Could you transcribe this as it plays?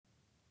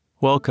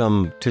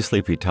Welcome to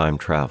Sleepy Time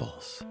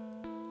Travels.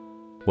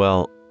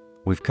 Well,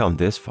 we've come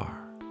this far.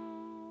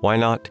 Why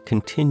not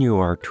continue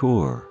our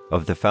tour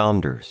of the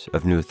founders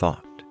of New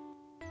Thought?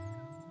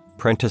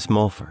 Prentice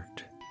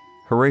Mulford,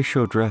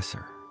 Horatio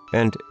Dresser,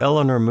 and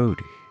Eleanor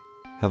Moody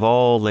have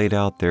all laid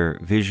out their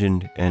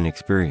vision and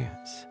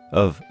experience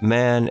of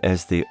man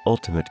as the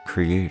ultimate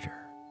creator,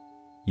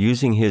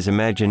 using his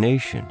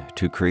imagination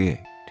to create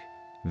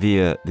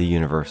via the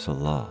universal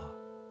law.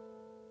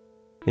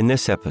 In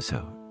this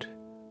episode,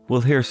 we'll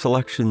hear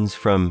selections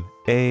from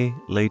A.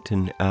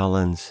 Leighton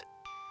Allen's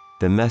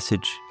The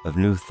Message of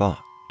New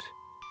Thought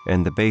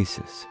and the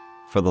Basis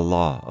for the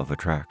Law of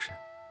Attraction.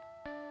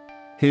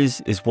 His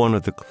is one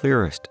of the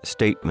clearest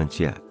statements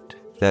yet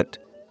that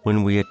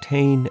when we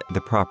attain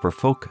the proper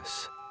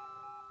focus,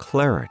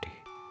 clarity,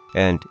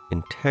 and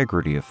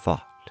integrity of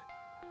thought,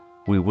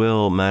 we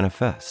will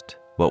manifest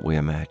what we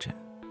imagine.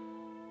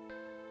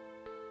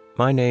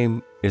 My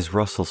name is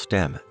Russell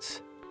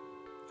Stamets.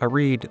 I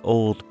read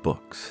old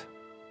books.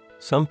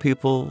 Some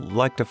people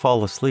like to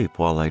fall asleep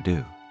while I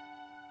do.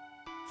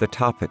 The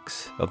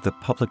topics of the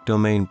public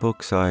domain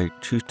books I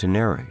choose to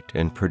narrate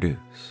and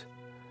produce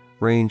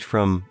range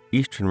from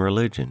Eastern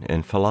religion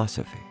and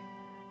philosophy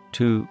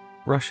to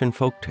Russian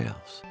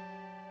folktales.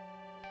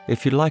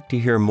 If you'd like to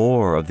hear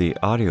more of the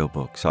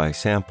audiobooks I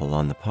sample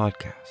on the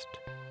podcast,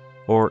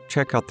 or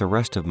check out the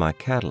rest of my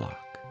catalog,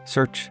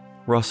 search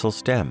Russell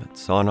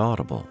Stamets on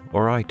Audible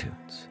or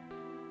iTunes.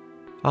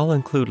 I'll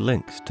include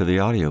links to the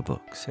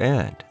audiobooks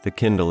and the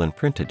Kindle and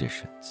print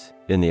editions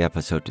in the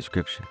episode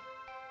description.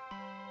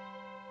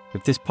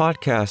 If this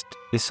podcast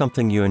is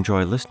something you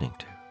enjoy listening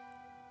to,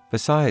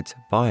 besides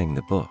buying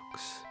the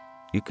books,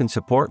 you can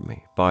support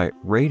me by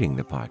rating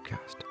the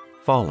podcast,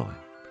 following,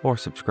 or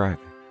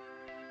subscribing.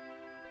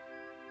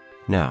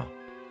 Now,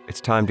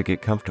 it's time to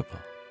get comfortable.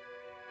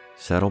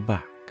 Settle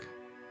back,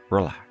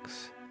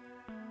 relax,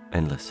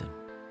 and listen.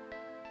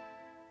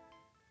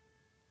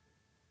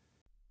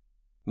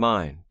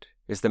 Mind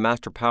is the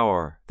master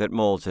power that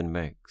molds and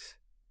makes,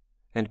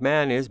 and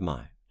man is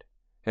mind,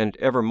 and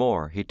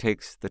evermore he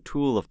takes the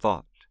tool of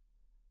thought,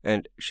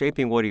 and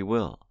shaping what he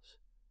wills,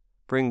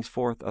 brings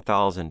forth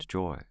 1,000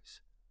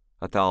 joys,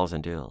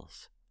 1,000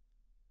 ills.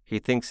 He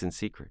thinks in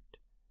secret,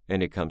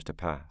 and it comes to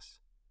pass.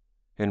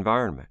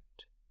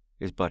 Environment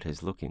is but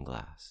his looking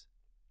glass.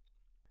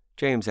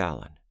 James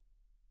Allen.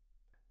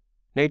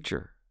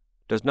 Nature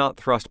does not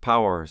thrust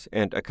powers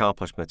and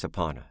accomplishments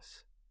upon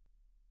us.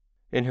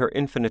 In her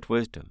infinite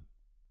wisdom,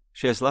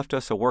 she has left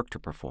us a work to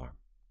perform.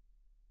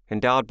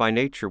 Endowed by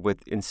nature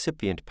with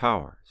incipient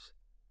powers,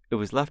 it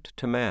was left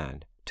to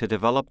man to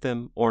develop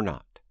them or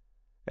not,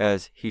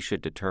 as he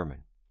should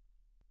determine.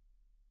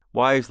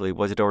 Wisely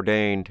was it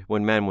ordained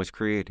when man was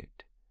created,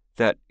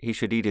 that he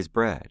should eat his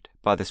bread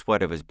by the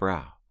sweat of his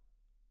brow.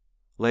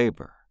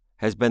 Labor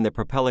has been the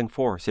propelling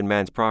force in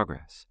man's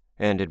progress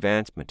and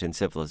advancement in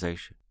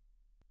civilization.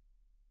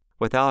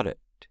 Without it,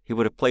 he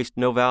would have placed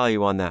no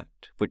value on that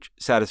which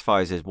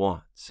satisfies his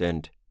wants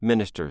and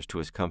ministers to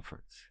his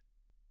comforts.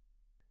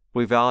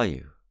 We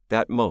value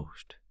that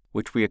most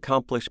which we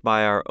accomplish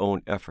by our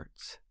own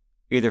efforts,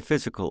 either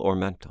physical or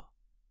mental.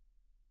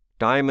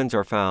 Diamonds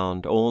are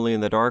found only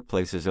in the dark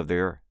places of the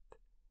earth.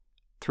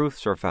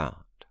 Truths are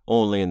found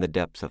only in the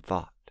depths of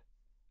thought,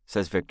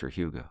 says Victor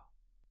Hugo.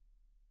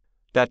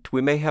 That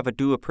we may have a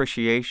due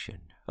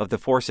appreciation of the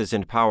forces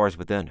and powers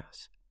within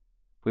us,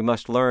 we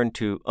must learn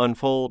to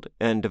unfold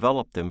and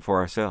develop them for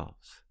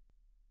ourselves.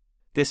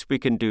 This we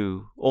can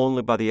do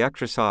only by the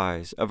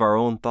exercise of our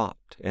own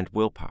thought and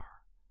willpower.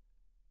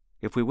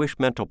 If we wish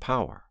mental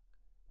power,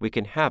 we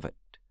can have it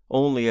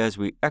only as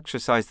we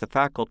exercise the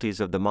faculties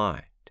of the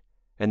mind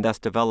and thus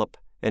develop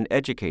and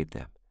educate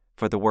them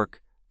for the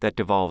work that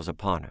devolves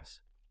upon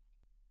us.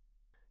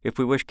 If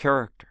we wish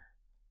character,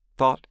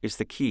 thought is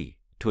the key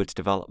to its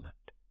development.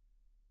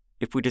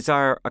 If we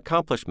desire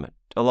accomplishment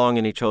along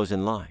any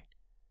chosen line,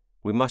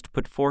 we must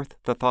put forth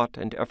the thought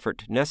and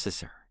effort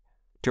necessary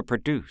to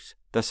produce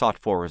the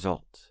sought-for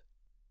results.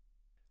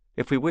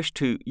 If we wish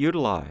to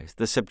utilize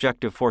the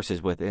subjective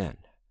forces within,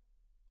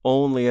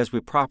 only as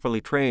we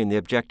properly train the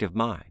objective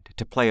mind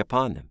to play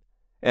upon them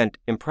and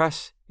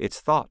impress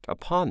its thought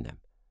upon them,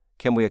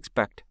 can we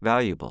expect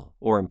valuable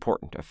or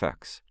important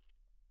effects.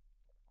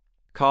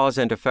 Cause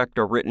and effect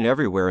are written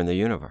everywhere in the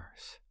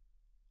universe.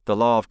 The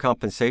law of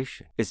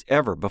compensation is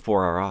ever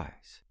before our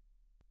eyes.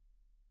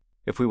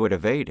 If we would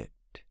evade it,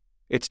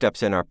 it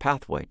steps in our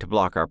pathway to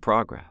block our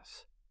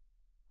progress.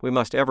 We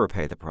must ever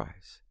pay the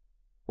price.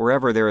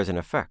 Wherever there is an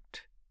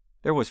effect,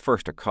 there was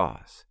first a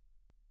cause.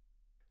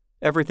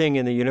 Everything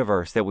in the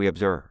universe that we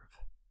observe,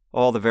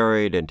 all the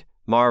varied and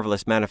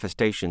marvelous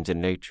manifestations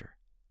in nature,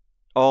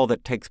 all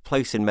that takes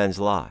place in men's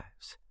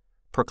lives,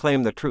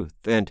 proclaim the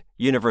truth and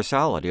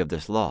universality of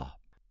this law.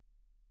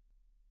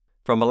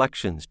 From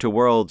elections to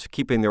worlds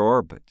keeping their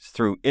orbits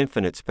through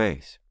infinite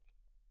space,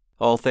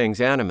 all things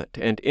animate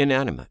and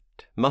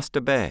inanimate must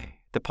obey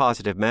the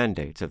positive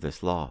mandates of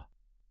this law.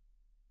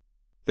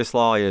 This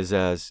law is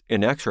as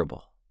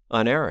inexorable,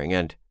 unerring,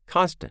 and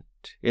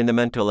constant in the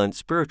mental and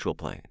spiritual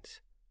planes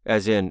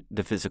as in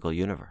the physical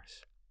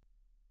universe.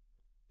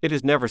 It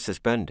is never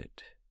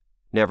suspended,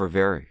 never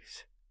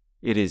varies.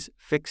 It is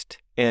fixed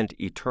and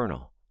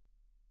eternal.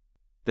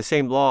 The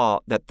same law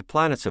that the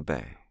planets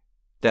obey,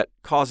 that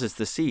causes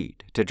the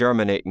seed to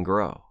germinate and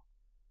grow,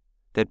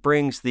 that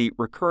brings the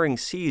recurring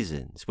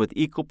seasons with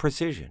equal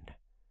precision,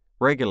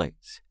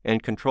 regulates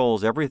and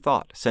controls every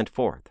thought sent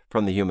forth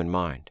from the human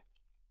mind.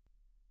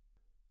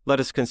 Let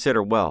us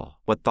consider well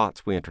what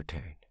thoughts we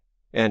entertain,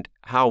 and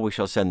how we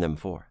shall send them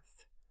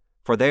forth,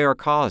 for they are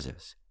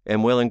causes,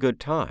 and will in good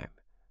time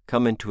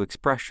come into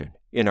expression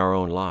in our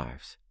own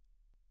lives.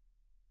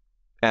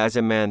 As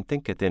a man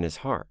thinketh in his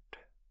heart,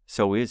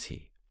 so is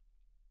he.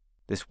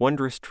 This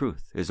wondrous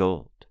truth is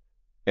old,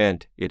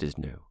 and it is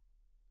new.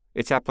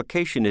 Its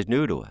application is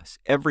new to us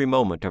every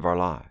moment of our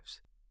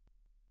lives.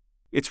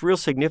 Its real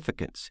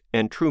significance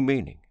and true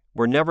meaning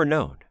were never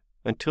known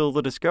until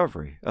the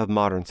discovery of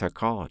modern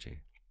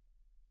psychology.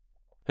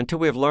 Until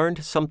we have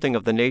learned something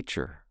of the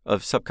nature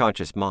of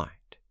subconscious mind,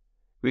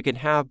 we can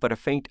have but a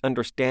faint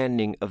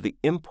understanding of the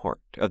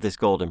import of this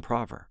golden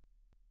proverb.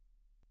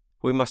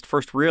 We must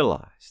first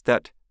realize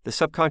that the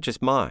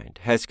subconscious mind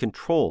has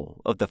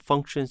control of the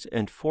functions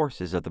and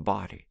forces of the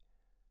body,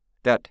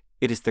 that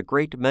it is the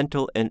great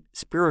mental and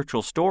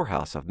spiritual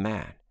storehouse of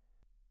man,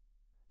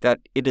 that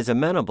it is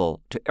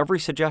amenable to every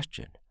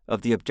suggestion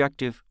of the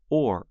objective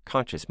or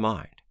conscious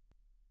mind,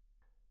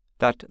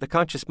 that the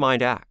conscious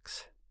mind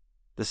acts,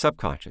 the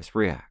subconscious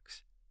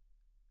reacts.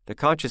 The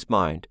conscious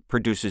mind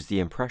produces the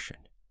impression.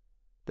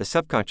 The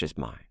subconscious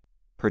mind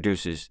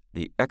produces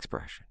the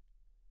expression.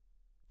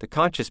 The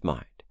conscious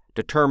mind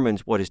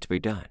determines what is to be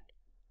done.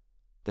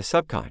 The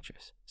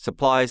subconscious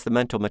supplies the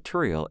mental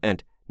material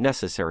and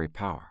necessary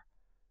power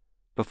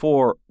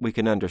before we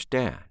can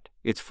understand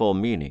its full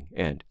meaning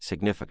and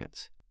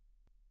significance.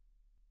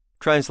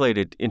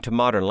 Translated into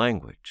modern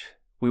language,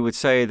 we would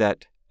say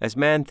that as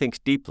man thinks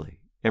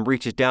deeply and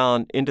reaches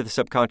down into the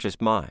subconscious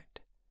mind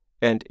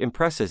and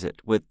impresses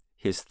it with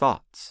his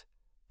thoughts,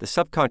 the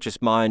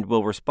subconscious mind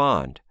will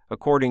respond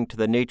according to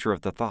the nature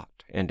of the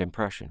thought and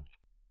impression.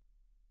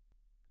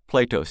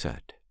 Plato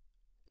said,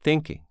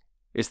 "Thinking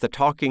is the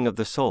talking of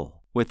the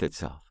soul with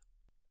itself."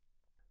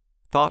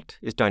 Thought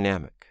is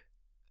dynamic.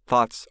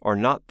 Thoughts are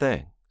not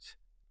things,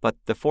 but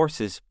the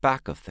forces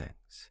back of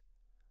things,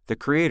 the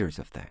creators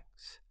of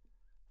things.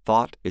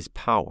 Thought is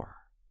power.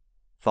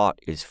 Thought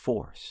is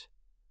force.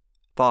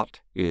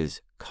 Thought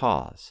is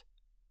cause.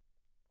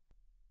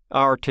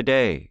 Our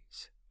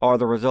todays are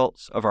the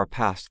results of our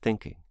past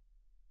thinking.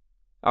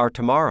 Our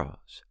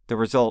tomorrows the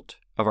result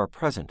of our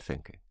present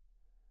thinking.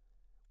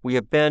 We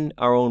have been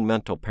our own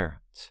mental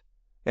parents,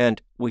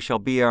 and we shall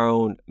be our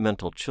own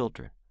mental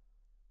children.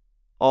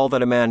 All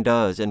that a man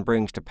does and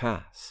brings to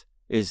pass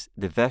is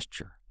the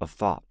vesture of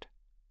thought.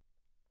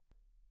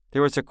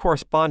 There is a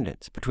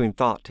correspondence between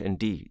thought and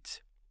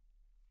deeds,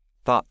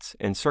 thoughts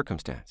and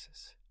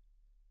circumstances.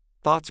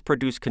 Thoughts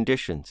produce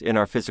conditions in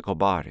our physical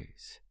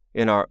bodies,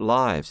 in our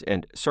lives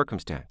and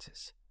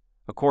circumstances,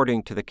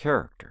 according to the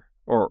character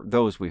or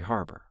those we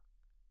harbor.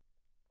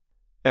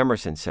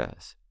 Emerson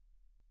says,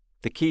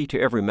 "The key to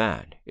every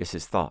man is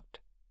his thought.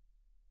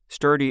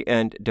 Sturdy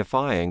and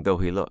defying though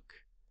he look,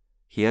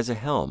 he has a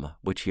helm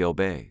which he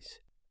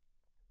obeys,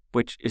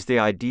 which is the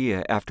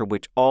idea after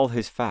which all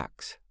his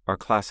facts are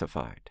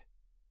classified.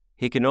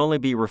 He can only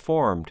be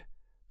reformed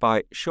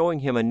by showing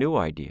him a new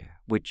idea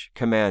which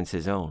commands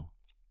his own.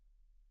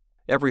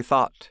 Every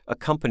thought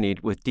accompanied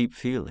with deep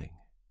feeling,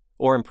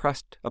 or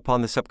impressed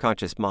upon the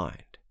subconscious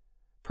mind,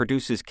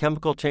 produces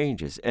chemical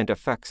changes and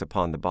effects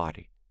upon the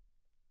body.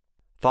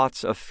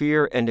 Thoughts of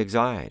fear and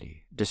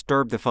anxiety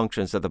disturb the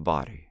functions of the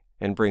body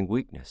and bring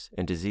weakness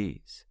and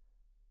disease.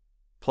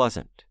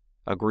 Pleasant,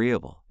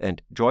 agreeable,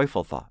 and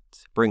joyful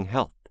thoughts bring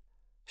health,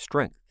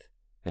 strength,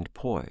 and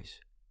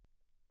poise.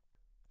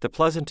 The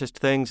pleasantest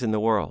things in the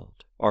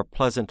world are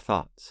pleasant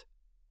thoughts,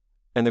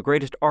 and the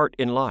greatest art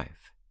in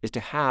life is to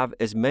have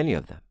as many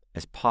of them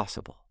as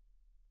possible.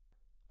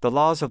 The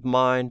laws of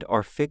mind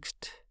are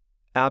fixed,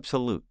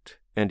 absolute,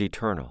 and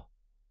eternal.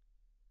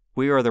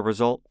 We are the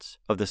results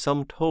of the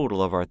sum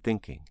total of our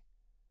thinking.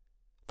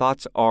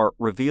 Thoughts are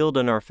revealed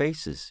in our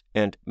faces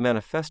and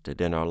manifested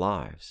in our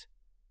lives.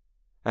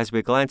 As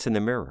we glance in the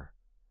mirror,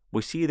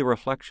 we see the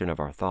reflection of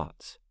our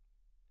thoughts.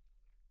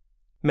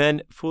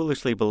 Men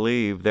foolishly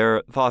believe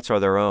their thoughts are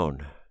their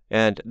own,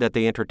 and that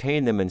they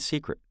entertain them in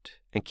secret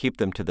and keep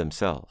them to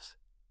themselves.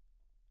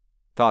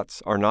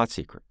 Thoughts are not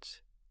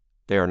secrets.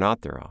 They are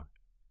not their own.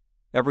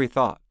 Every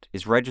thought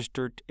is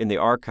registered in the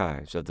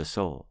archives of the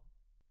soul.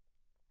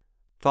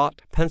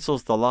 Thought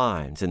pencils the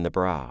lines in the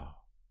brow.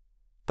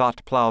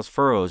 Thought plows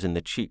furrows in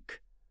the cheek.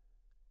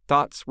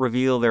 Thoughts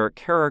reveal their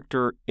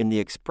character in the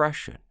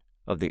expression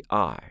of the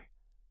eye.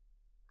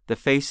 The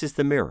face is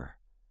the mirror,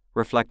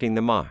 reflecting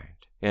the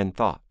mind and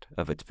thought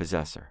of its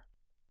possessor.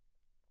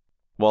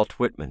 Walt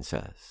Whitman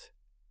says,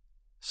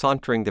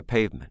 "Sauntering the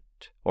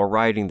pavement or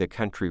riding the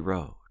country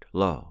road,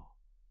 lo,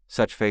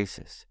 such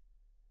faces,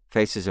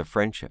 faces of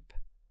friendship,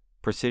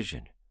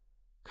 precision,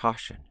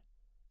 caution,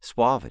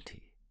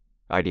 suavity,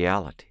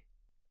 ideality.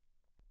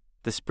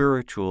 the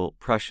spiritual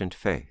prescient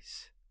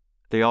face,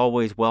 the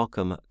always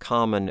welcome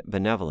common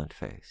benevolent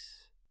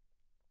face,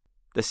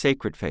 the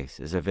sacred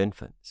faces of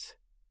infants,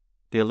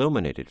 the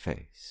illuminated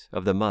face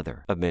of the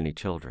mother of many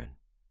children,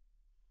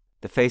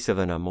 the face of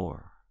an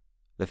amour,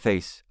 the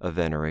face of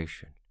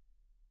veneration,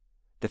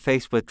 the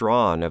face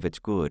withdrawn of its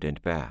good and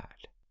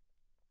bad,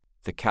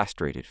 the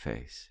castrated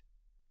face.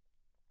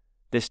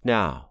 This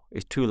now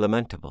is too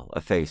lamentable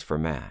a face for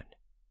man,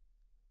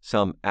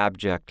 some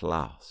abject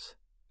louse,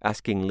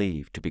 asking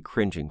leave to be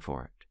cringing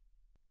for it.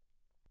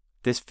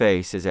 This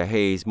face is a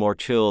haze more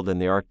chill than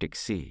the Arctic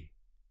Sea.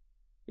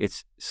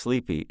 Its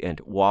sleepy and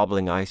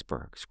wobbling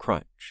icebergs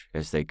crunch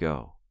as they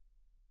go.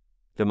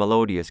 The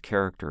melodious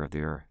character of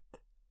the earth,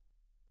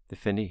 the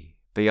finis,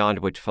 beyond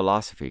which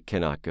philosophy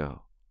cannot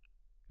go,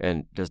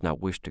 and does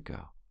not wish to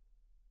go,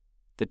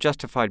 the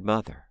justified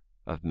mother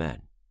of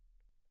men.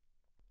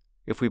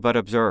 If we but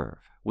observe,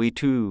 we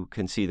too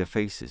can see the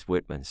faces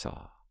Whitman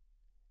saw,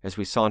 as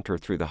we saunter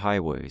through the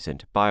highways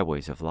and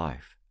byways of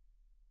life.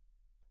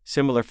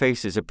 Similar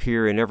faces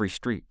appear in every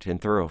street and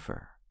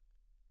thoroughfare.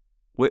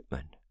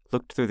 Whitman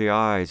looked through the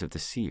eyes of the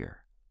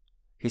seer.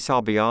 He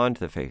saw beyond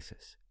the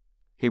faces.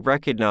 He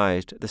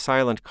recognized the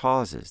silent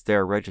causes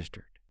there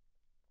registered.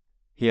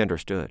 He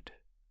understood.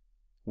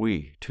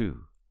 We,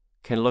 too,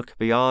 can look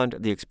beyond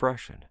the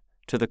expression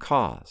to the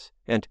cause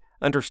and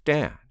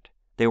understand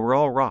they were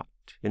all wrought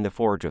in the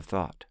forge of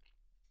thought.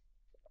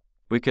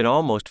 We can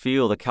almost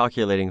feel the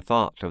calculating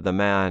thought of the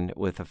man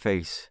with a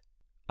face,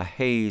 a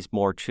haze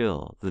more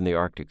chill than the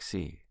Arctic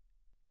Sea.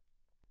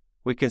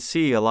 We can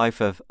see a life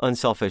of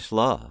unselfish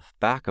love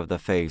back of the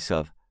face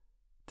of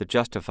the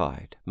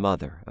justified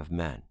mother of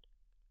men.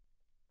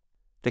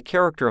 The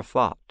character of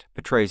thought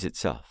betrays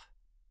itself,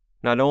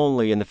 not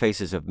only in the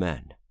faces of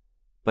men,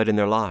 but in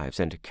their lives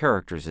and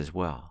characters as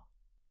well.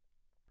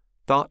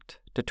 Thought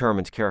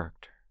determines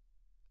character.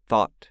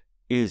 Thought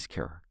is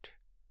character.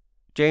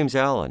 James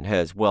Allen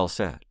has well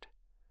said,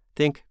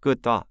 "Think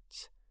good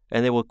thoughts,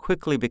 and they will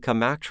quickly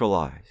become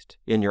actualized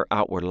in your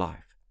outward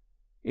life,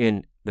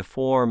 in the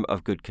form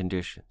of good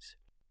conditions.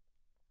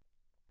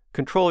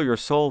 Control your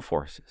soul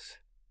forces,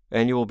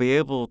 and you will be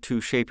able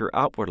to shape your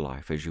outward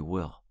life as you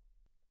will."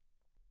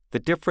 The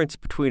difference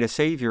between a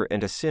Savior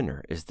and a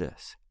sinner is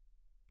this,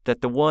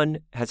 that the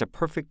one has a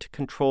perfect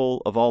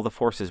control of all the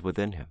forces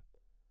within him.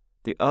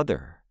 The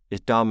other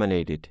is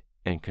dominated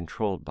and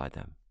controlled by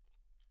them.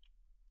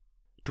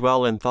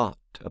 Dwell in thought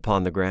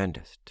upon the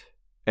grandest,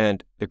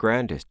 and the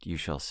grandest you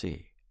shall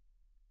see.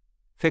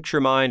 Fix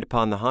your mind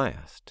upon the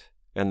highest,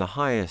 and the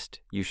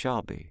highest you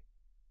shall be.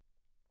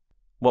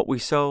 What we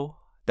sow,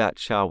 that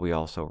shall we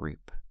also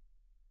reap.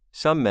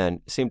 Some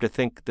men seem to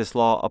think this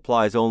law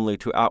applies only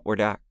to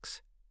outward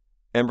acts,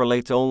 and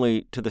relates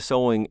only to the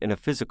sowing in a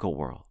physical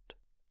world.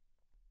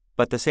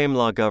 But the same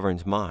law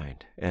governs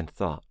mind and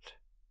thought.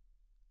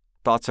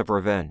 Thoughts of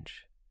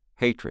revenge,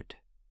 hatred,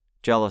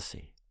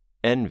 jealousy,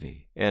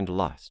 envy, and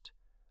lust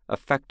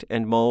affect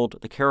and mold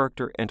the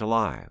character and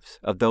lives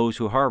of those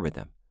who harbor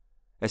them,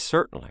 as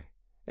certainly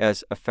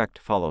as effect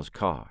follows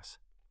cause.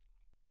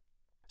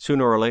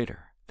 Sooner or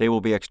later, they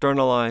will be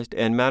externalized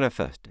and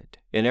manifested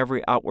in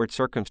every outward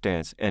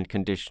circumstance and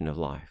condition of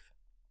life.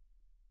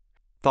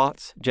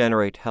 Thoughts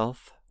generate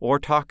health or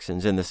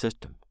toxins in the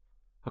system,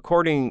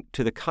 according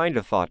to the kind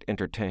of thought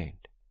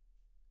entertained.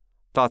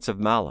 Thoughts of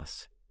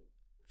malice,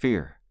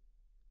 fear,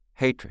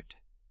 hatred,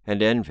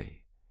 and envy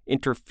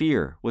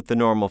interfere with the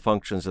normal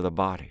functions of the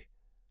body,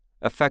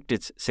 affect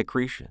its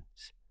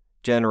secretions,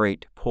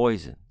 generate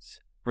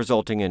poisons,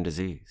 resulting in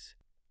disease.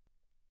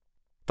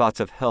 Thoughts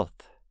of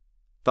health,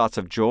 thoughts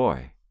of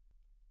joy,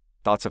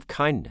 thoughts of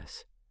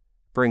kindness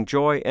bring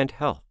joy and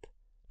health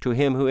to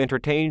him who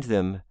entertains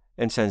them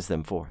and sends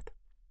them forth.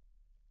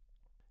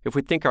 If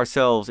we think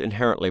ourselves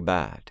inherently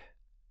bad,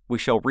 we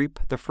shall reap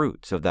the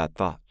fruits of that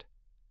thought.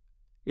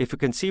 If we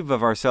conceive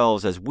of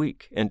ourselves as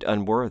weak and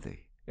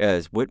unworthy,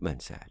 as Whitman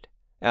said,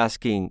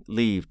 asking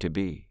leave to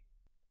be,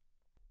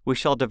 we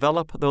shall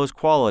develop those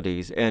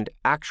qualities and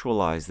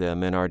actualize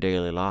them in our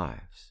daily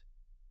lives.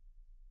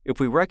 If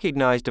we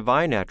recognize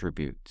divine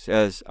attributes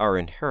as our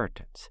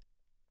inheritance,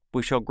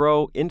 we shall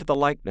grow into the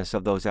likeness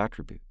of those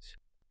attributes.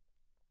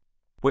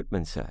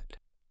 Whitman said,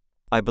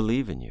 "I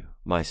believe in you,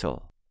 my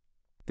soul.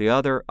 The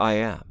other I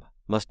am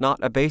must not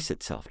abase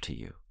itself to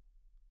you.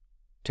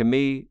 To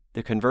me,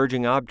 the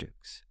converging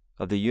objects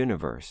of the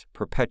universe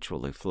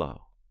perpetually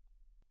flow."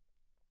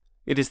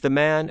 It is the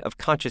man of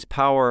conscious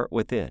power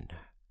within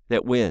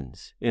that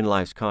wins in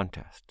life's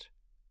contest.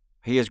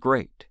 He is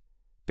great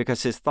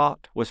because his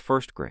thought was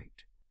first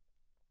great.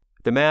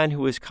 The man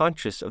who is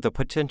conscious of the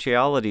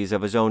potentialities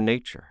of his own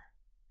nature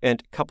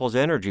and couples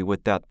energy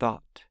with that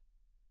thought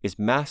is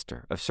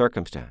master of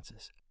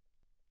circumstances.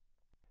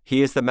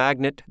 He is the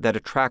magnet that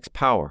attracts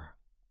power,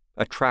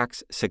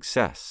 attracts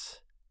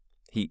success.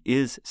 He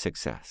is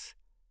success.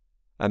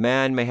 A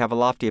man may have a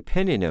lofty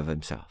opinion of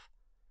himself,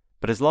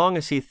 but as long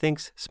as he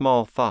thinks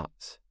small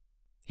thoughts,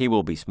 he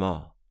will be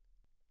small.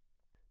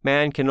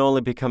 Man can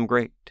only become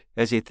great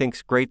as he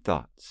thinks great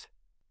thoughts.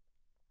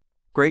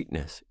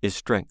 Greatness is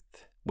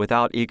strength,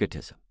 without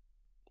egotism.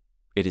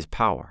 It is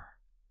power,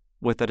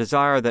 with a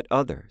desire that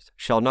others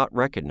shall not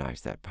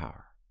recognize that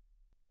power.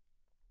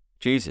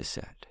 Jesus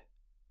said,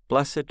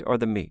 "Blessed are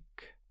the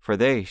meek, for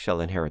they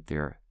shall inherit the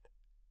earth."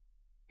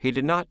 He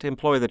did not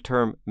employ the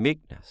term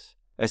meekness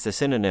as the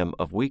synonym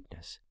of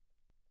weakness.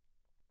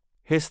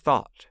 His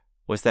thought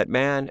was that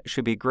man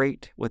should be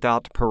great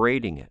without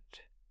parading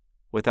it,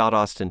 without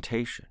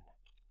ostentation,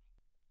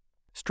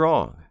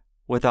 strong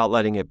without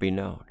letting it be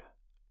known.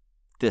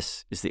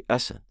 This is the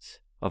essence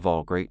of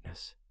all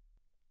greatness.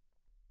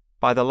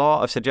 By the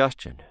law of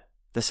suggestion,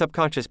 the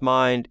subconscious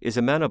mind is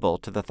amenable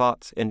to the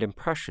thoughts and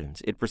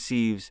impressions it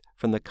receives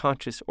from the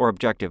conscious or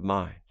objective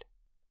mind.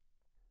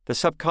 The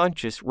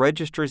subconscious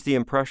registers the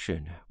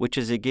impression, which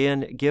is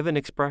again given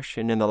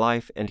expression in the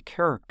life and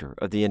character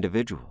of the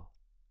individual.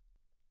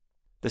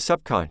 The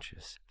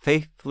subconscious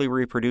faithfully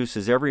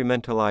reproduces every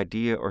mental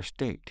idea or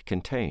state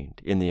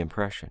contained in the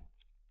impression.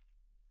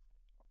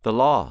 The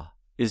law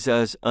is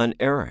as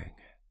unerring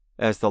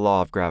as the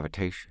law of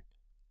gravitation.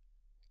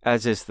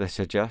 As is the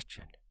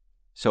suggestion,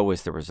 so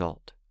is the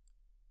result.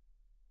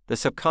 The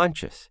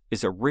subconscious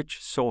is a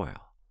rich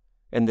soil,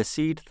 and the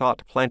seed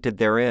thought planted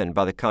therein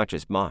by the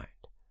conscious mind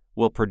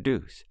will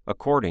produce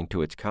according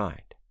to its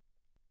kind.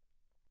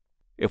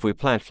 If we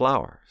plant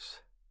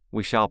flowers,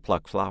 we shall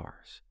pluck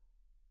flowers.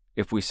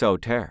 If we sow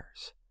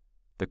tares,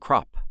 the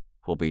crop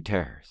will be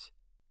tares.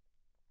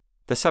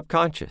 The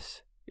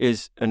subconscious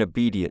is an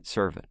obedient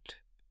servant.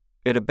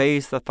 It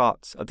obeys the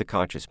thoughts of the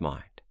conscious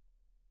mind.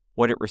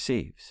 What it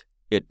receives,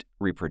 it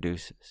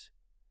reproduces,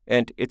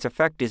 and its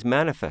effect is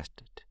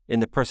manifested in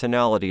the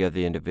personality of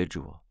the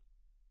individual.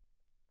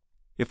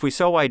 If we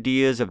sow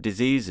ideas of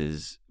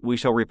diseases, we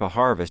shall reap a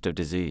harvest of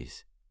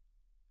disease.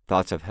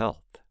 Thoughts of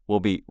health will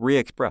be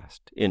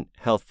re-expressed in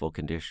healthful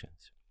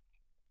conditions.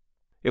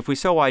 If we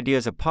sow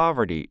ideas of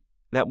poverty,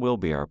 that will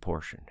be our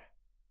portion.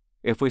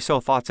 If we sow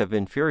thoughts of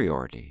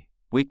inferiority,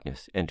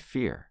 weakness, and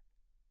fear,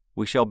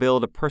 we shall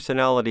build a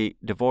personality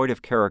devoid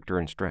of character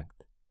and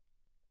strength.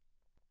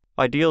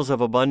 Ideals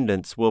of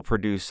abundance will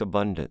produce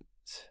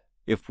abundance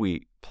if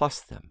we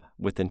plus them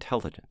with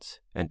intelligence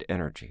and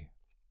energy.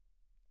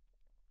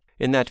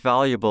 In that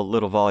valuable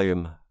little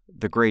volume,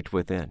 The Great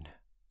Within,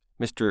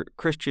 Mr.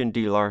 Christian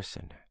D.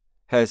 Larson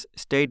has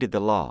stated the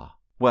law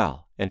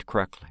well and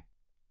correctly.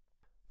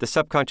 The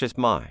subconscious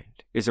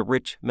mind is a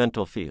rich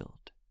mental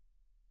field.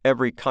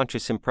 Every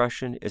conscious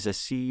impression is a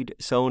seed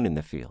sown in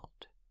the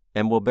field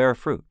and will bear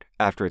fruit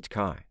after its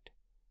kind,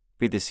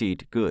 be the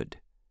seed good,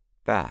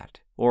 bad,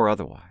 or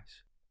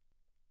otherwise.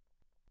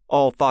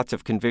 All thoughts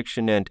of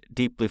conviction and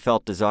deeply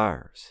felt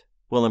desires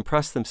will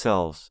impress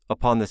themselves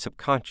upon the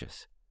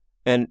subconscious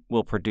and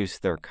will produce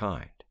their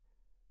kind,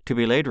 to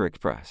be later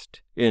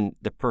expressed in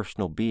the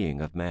personal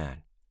being of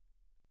man.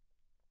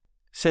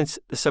 Since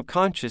the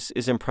subconscious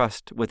is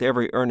impressed with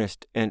every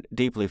earnest and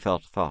deeply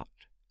felt thought,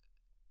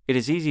 it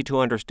is easy to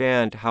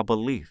understand how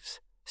beliefs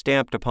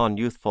stamped upon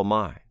youthful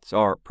minds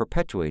are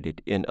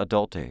perpetuated in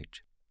adult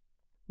age,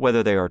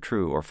 whether they are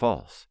true or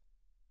false.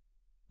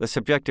 The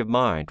subjective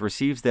mind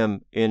receives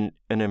them in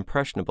an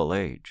impressionable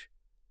age,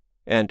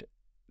 and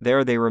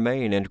there they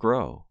remain and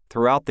grow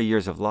throughout the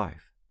years of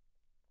life.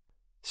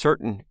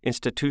 Certain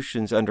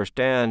institutions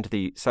understand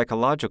the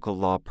psychological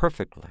law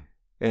perfectly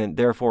and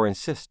therefore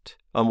insist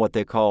on what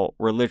they call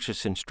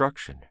religious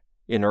instruction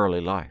in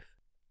early life,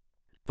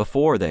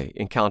 before they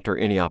encounter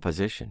any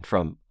opposition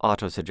from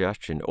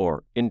autosuggestion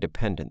or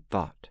independent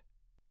thought.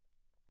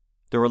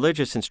 The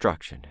religious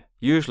instruction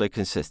usually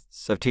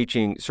consists of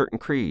teaching certain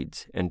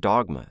creeds and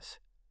dogmas,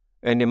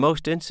 and in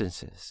most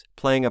instances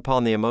playing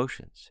upon the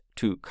emotions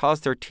to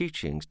cause their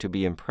teachings to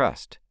be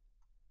impressed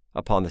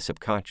upon the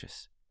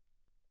subconscious.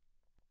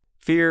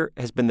 Fear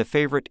has been the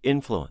favorite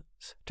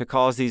influence to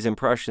cause these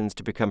impressions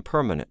to become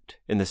permanent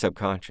in the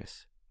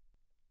subconscious.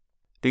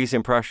 These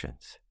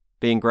impressions,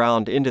 being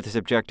ground into the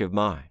subjective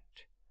mind,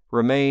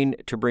 remain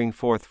to bring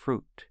forth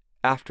fruit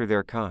after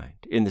their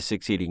kind in the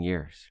succeeding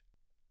years.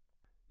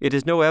 It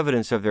is no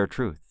evidence of their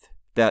truth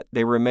that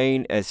they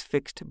remain as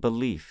fixed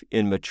belief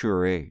in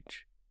mature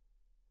age.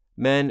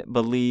 Men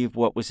believe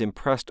what was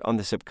impressed on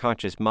the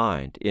subconscious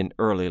mind in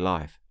early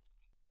life,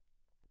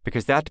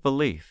 because that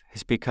belief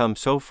has become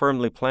so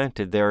firmly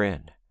planted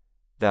therein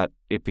that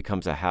it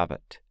becomes a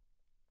habit.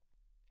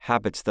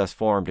 Habits thus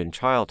formed in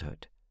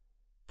childhood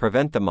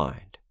prevent the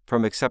mind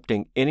from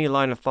accepting any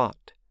line of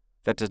thought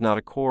that does not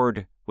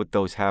accord with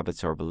those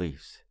habits or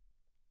beliefs.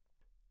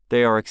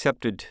 They are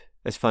accepted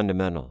as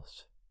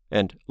fundamentals,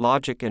 and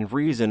logic and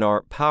reason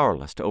are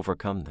powerless to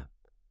overcome them.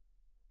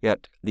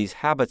 Yet these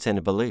habits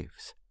and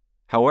beliefs,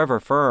 however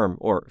firm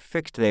or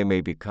fixed they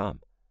may become,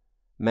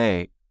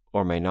 may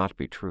or may not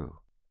be true.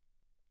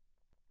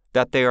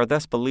 That they are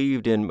thus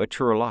believed in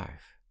mature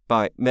life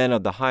by men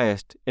of the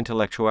highest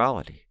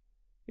intellectuality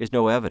is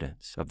no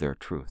evidence of their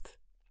truth.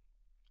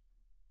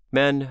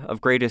 Men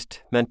of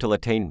greatest mental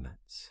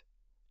attainments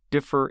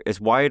differ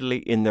as widely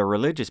in their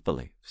religious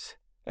beliefs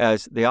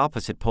as the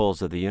opposite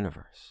poles of the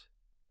universe.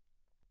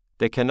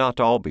 They cannot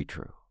all be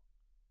true.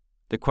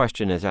 The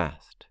question is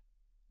asked,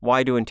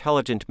 why do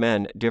intelligent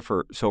men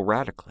differ so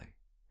radically?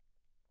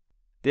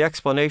 The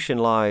explanation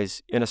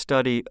lies in a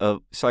study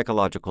of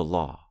psychological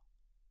law,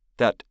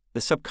 that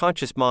the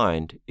subconscious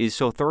mind is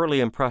so thoroughly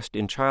impressed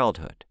in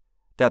childhood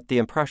that the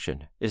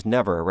impression is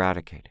never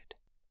eradicated,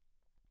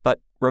 but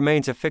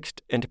remains a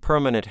fixed and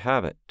permanent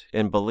habit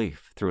and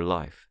belief through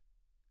life.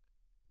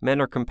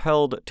 Men are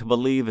compelled to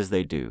believe as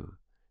they do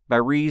by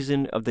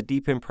reason of the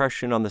deep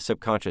impression on the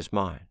subconscious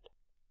mind.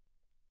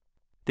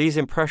 These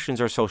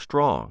impressions are so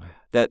strong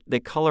that they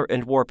color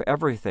and warp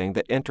everything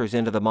that enters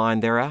into the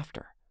mind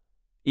thereafter,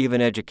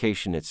 even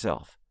education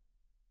itself.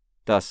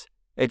 Thus,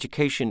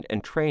 education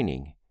and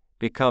training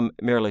become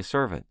merely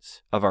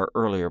servants of our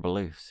earlier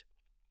beliefs.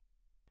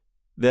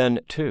 Then,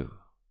 too,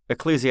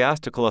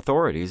 ecclesiastical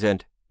authorities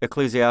and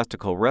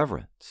ecclesiastical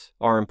reverence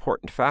are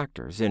important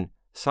factors in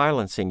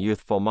silencing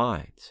youthful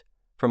minds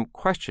from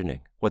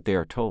questioning what they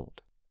are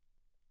told.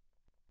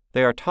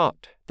 They are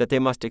taught that they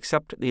must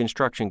accept the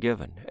instruction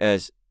given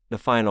as the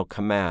final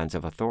commands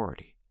of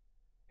authority,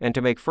 and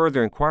to make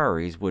further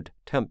inquiries would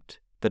tempt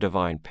the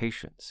divine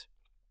patience.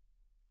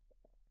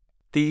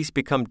 These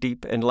become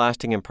deep and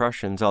lasting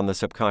impressions on the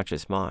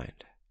subconscious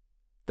mind,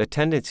 the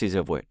tendencies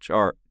of which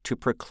are to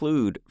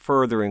preclude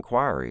further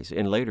inquiries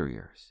in later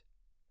years.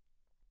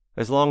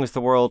 As long as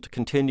the world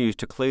continues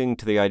to cling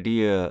to the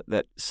idea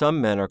that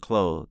some men are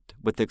clothed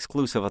with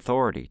exclusive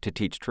authority to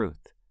teach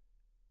truth,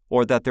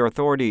 or that their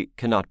authority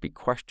cannot be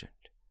questioned,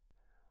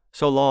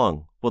 so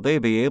long will they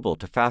be able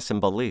to fasten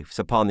beliefs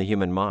upon the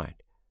human mind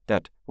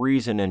that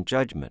reason and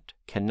judgment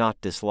cannot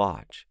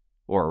dislodge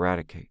or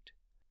eradicate.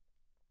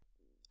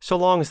 So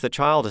long as the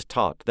child is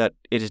taught that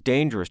it is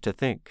dangerous to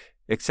think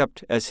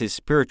except as his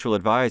spiritual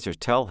advisors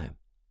tell him,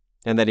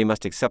 and that he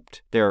must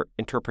accept their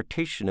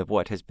interpretation of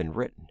what has been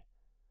written,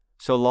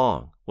 so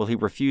long will he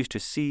refuse to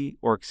see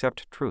or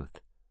accept truth,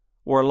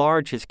 or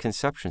enlarge his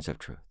conceptions of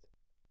truth.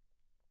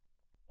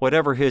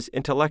 Whatever his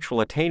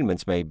intellectual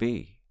attainments may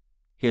be,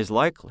 he is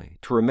likely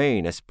to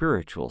remain a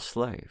spiritual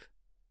slave.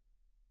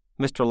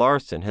 Mr.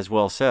 Larson has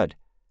well said,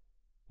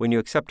 "When you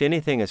accept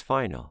anything as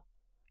final,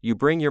 you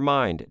bring your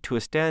mind to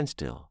a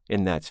standstill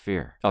in that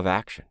sphere of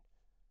action."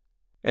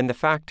 And the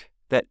fact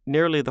that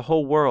nearly the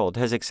whole world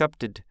has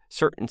accepted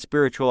certain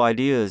spiritual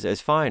ideas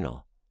as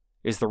final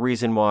is the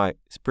reason why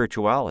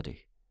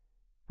spirituality,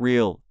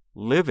 real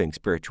living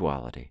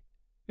spirituality,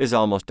 is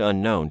almost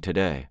unknown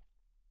today.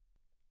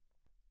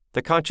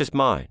 The conscious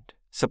mind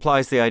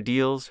supplies the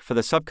ideals for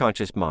the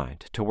subconscious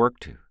mind to work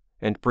to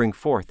and bring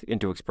forth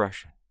into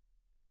expression.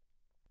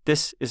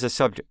 This is a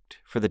subject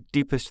for the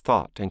deepest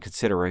thought and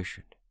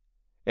consideration,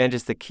 and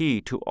is the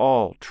key to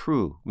all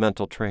true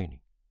mental training.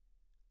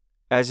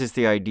 As is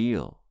the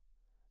ideal,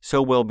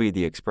 so will be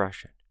the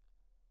expression.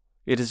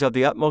 It is of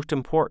the utmost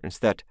importance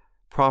that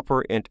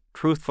proper and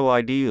truthful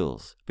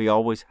ideals be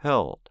always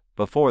held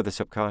before the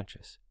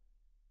subconscious,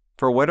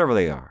 for whatever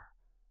they are,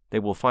 they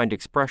will find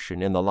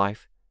expression in the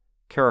life,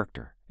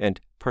 character, and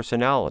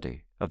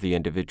personality of the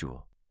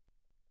individual.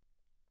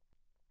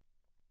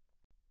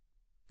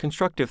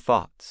 Constructive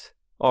thoughts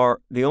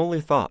are the only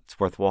thoughts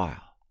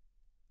worthwhile.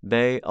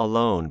 They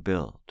alone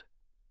build.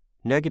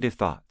 Negative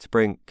thoughts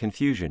bring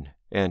confusion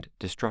and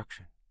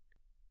destruction.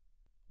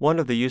 One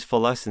of the useful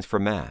lessons for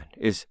man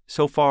is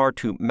so far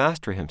to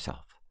master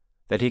himself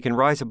that he can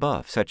rise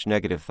above such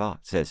negative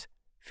thoughts as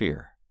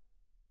fear,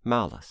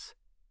 malice,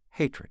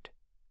 hatred,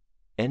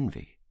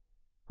 envy,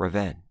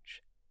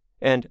 revenge,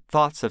 and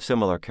thoughts of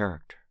similar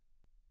character.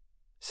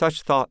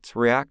 Such thoughts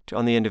react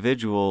on the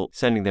individual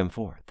sending them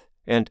forth,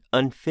 and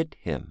unfit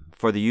him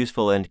for the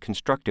useful and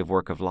constructive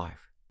work of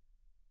life.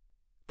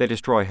 They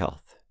destroy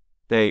health,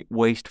 they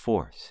waste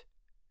force,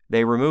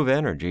 they remove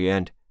energy,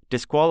 and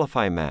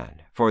disqualify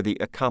man for the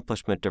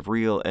accomplishment of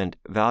real and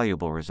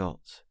valuable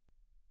results.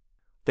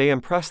 They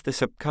impress the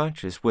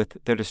subconscious with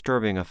their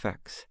disturbing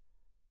effects,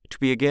 to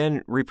be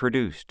again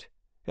reproduced,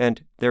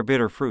 and their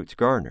bitter fruits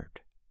garnered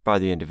by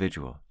the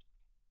individual.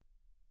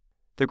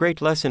 The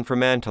great lesson for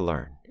man to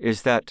learn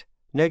is that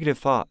negative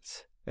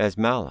thoughts, as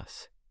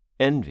malice,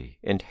 envy,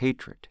 and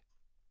hatred,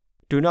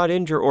 do not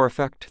injure or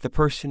affect the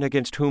person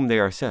against whom they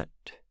are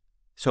sent,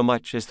 so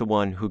much as the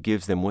one who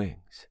gives them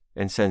wings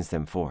and sends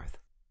them forth.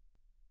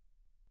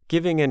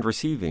 Giving and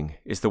receiving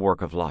is the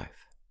work of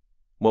life.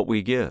 What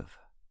we give,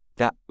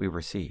 that we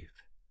receive.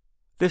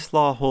 This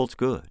law holds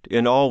good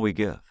in all we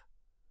give,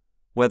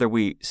 whether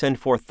we send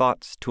forth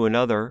thoughts to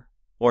another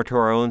or to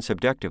our own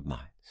subjective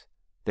minds.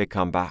 They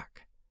come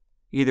back,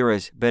 either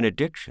as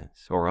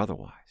benedictions or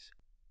otherwise,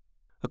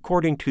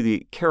 according to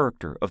the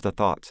character of the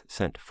thoughts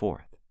sent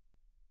forth.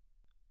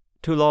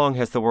 Too long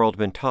has the world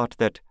been taught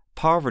that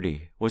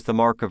poverty was the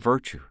mark of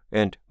virtue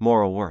and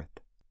moral worth.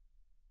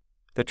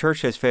 The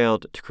Church has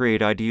failed to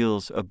create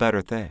ideals of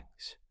better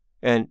things,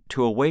 and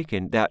to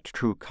awaken that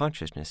true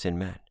consciousness in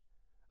men,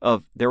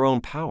 of their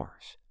own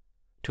powers,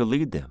 to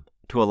lead them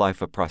to a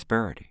life of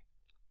prosperity.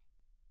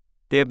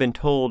 They have been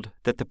told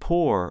that the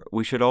poor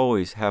we should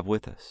always have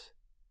with us.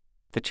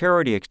 The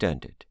charity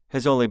extended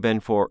has only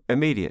been for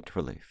immediate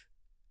relief.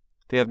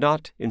 They have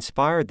not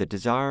inspired the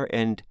desire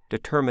and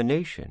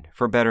determination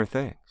for better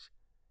things,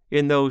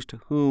 in those to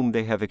whom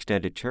they have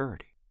extended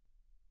charity.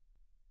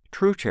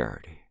 True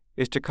charity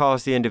is to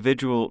cause the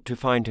individual to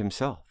find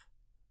himself,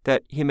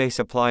 that he may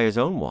supply his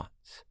own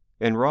wants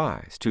and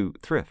rise to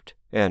thrift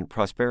and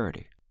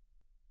prosperity.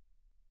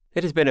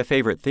 It has been a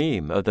favorite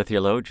theme of the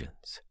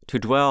theologians to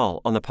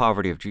dwell on the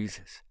poverty of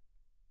Jesus.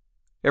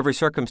 Every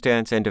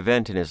circumstance and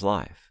event in his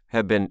life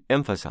have been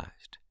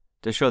emphasized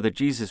to show that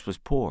Jesus was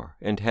poor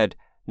and had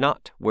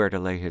not where to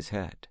lay his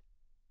head.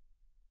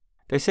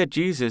 They said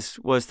Jesus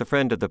was the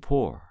friend of the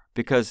poor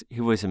because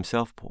he was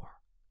himself poor.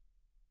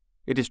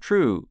 It is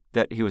true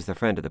that he was the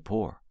friend of the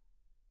poor.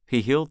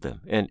 He healed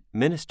them and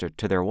ministered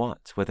to their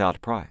wants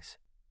without price.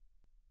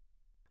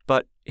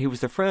 But he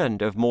was the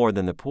friend of more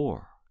than the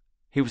poor.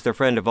 He was the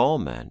friend of all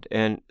men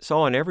and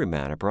saw in every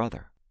man a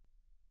brother.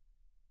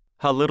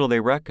 How little they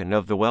reckon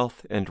of the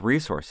wealth and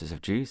resources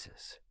of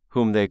Jesus,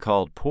 whom they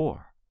called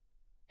poor.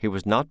 He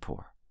was not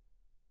poor.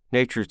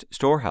 Nature's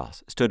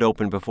storehouse stood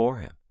open before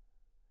him.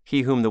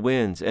 He whom the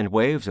winds and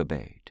waves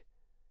obeyed.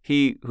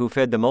 He who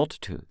fed the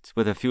multitudes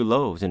with a few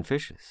loaves and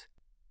fishes.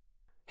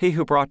 He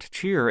who brought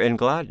cheer and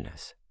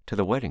gladness to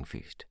the wedding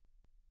feast.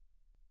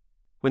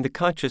 When the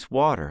conscious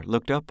water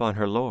looked up on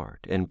her Lord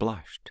and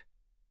blushed,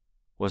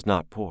 was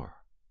not poor.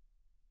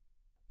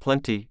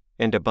 Plenty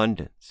and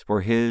abundance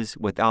were his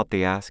without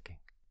the asking.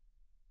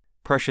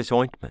 Precious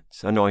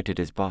ointments anointed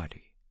his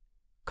body.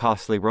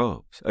 Costly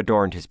robes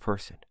adorned his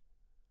person.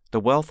 The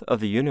wealth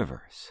of the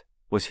universe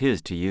was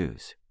his to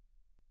use.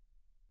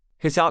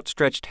 His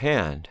outstretched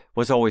hand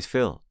was always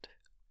filled.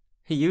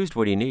 He used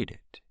what he needed.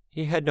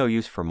 He had no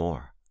use for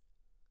more.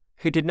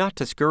 He did not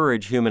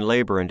discourage human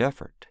labor and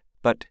effort,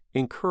 but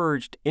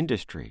encouraged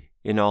industry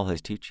in all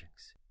his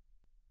teachings.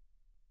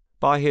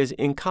 By his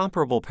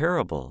incomparable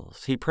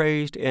parables, he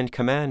praised and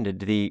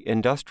commanded the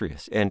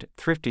industrious and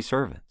thrifty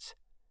servants,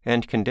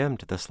 and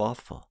condemned the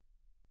slothful.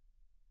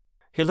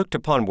 He looked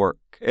upon work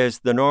as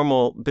the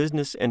normal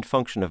business and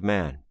function of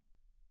man.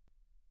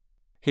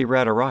 He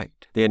read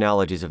aright the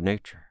analogies of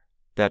nature,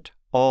 that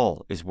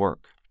all is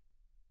work.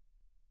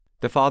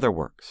 The Father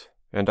works,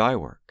 and I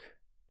work.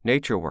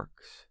 Nature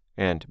works,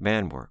 and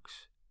man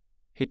works.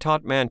 He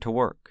taught man to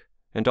work,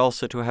 and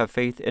also to have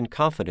faith and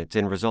confidence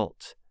in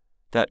results,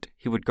 that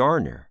he would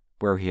garner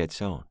where he had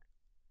sown.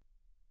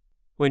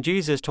 When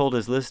Jesus told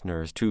his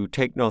listeners to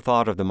take no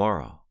thought of the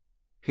morrow,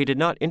 he did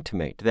not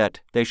intimate that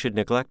they should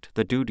neglect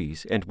the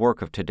duties and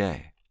work of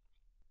today.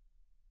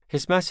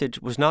 His message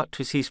was not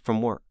to cease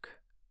from work,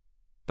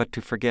 but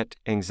to forget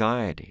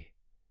anxiety.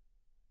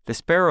 The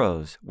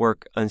sparrows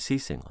work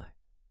unceasingly,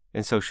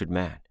 and so should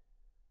man.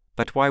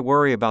 But why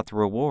worry about the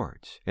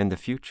rewards and the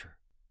future?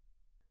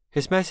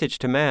 His message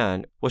to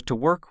man was to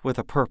work with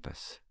a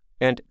purpose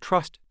and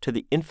trust to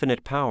the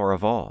infinite power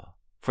of all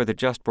for the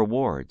just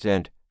rewards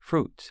and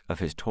fruits of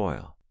his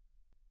toil.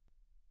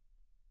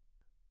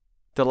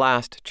 The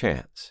Last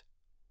Chance.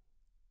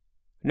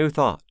 New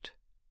Thought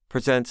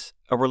presents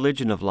a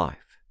religion of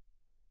life,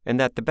 and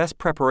that the best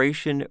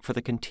preparation for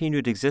the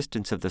continued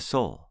existence of the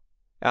soul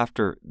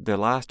after the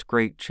last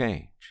great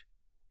change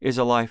is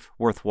a life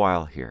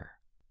worthwhile here.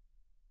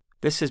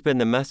 This has been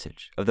the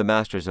message of the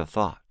masters of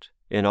thought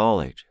in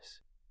all ages.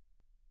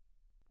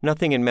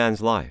 Nothing in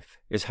man's life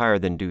is higher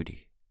than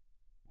duty.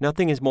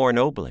 Nothing is more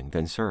ennobling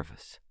than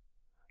service.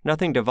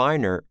 Nothing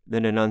diviner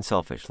than an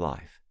unselfish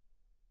life.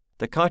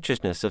 The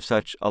consciousness of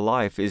such a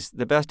life is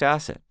the best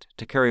asset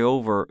to carry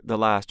over the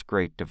last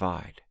great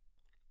divide.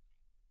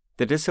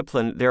 The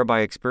discipline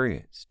thereby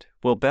experienced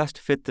will best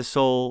fit the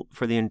soul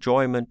for the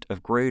enjoyment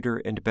of greater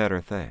and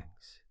better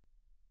things.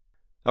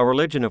 A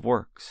religion of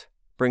works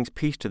brings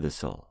peace to the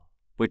soul,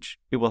 which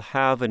it will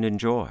have and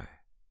enjoy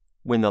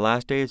when the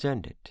last day is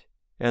ended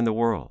and the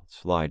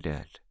worlds lie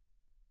dead.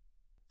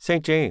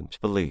 St. James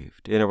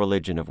believed in a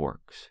religion of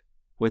works.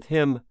 With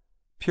him,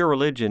 pure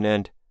religion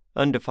and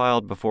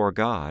undefiled before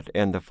God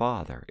and the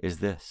Father is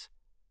this: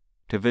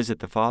 to visit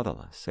the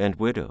fatherless and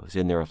widows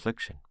in their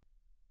affliction,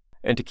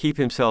 and to keep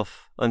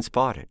himself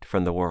unspotted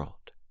from the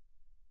world.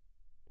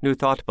 New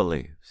Thought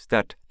believes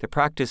that the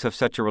practice of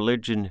such a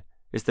religion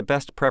is the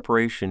best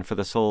preparation for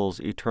the soul's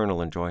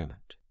eternal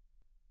enjoyment.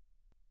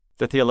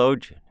 The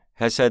theologian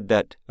has said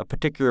that a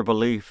particular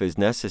belief is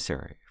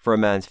necessary for a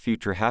man's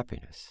future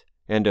happiness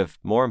and of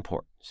more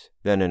importance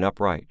than an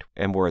upright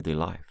and worthy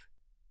life.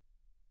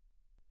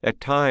 At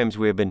times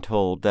we have been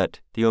told that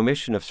the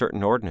omission of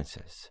certain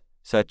ordinances,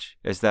 such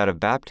as that of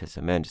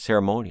baptism and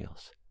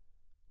ceremonials,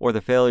 or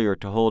the failure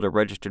to hold a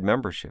registered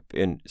membership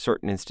in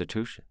certain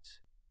institutions,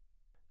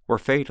 were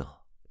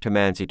fatal to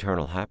man's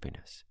eternal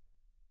happiness.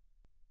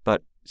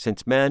 But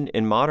since men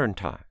in modern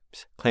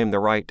times claim the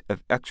right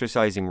of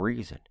exercising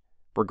reason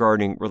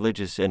regarding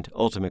religious and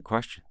ultimate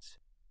questions,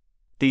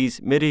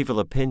 these medieval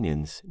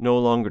opinions no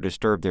longer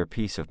disturb their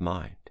peace of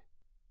mind.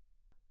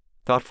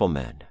 Thoughtful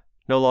men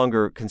no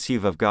longer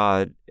conceive of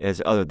God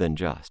as other than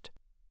just.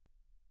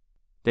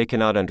 They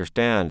cannot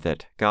understand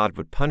that God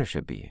would punish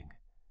a being,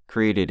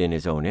 created in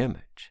his own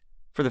image,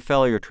 for the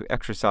failure to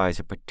exercise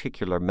a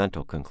particular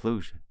mental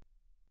conclusion.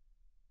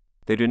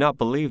 They do not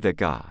believe that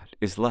God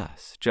is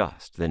less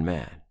just than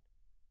man.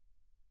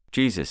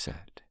 Jesus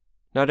said,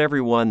 "Not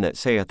every one that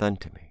saith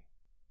unto me,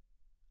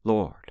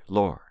 Lord,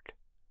 Lord,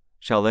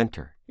 shall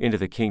enter into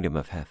the kingdom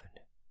of heaven,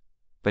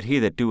 but he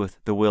that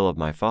doeth the will of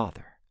my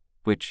Father,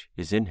 which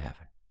is in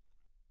heaven."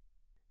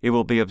 It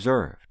will be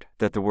observed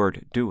that the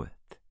word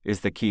doeth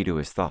is the key to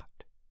his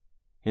thought.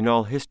 In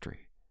all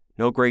history,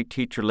 no great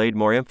teacher laid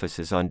more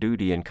emphasis on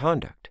duty and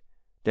conduct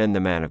than the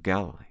man of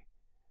Galilee.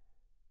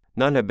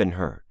 None have been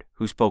heard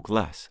who spoke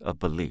less of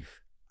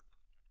belief.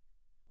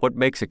 What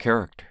makes a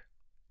character?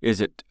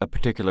 Is it a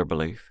particular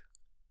belief?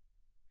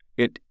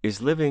 It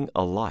is living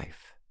a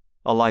life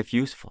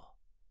useful,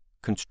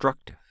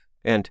 constructive,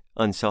 and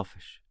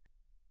unselfish.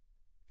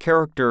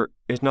 Character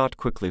is not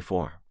quickly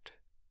formed,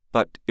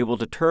 but it will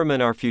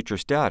determine our future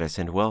status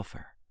and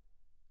welfare.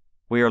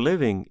 We are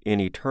living in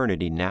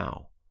eternity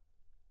now.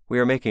 We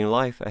are making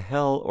life a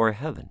hell or a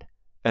heaven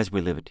as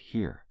we live it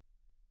here.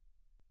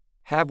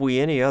 Have we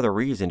any other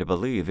reason to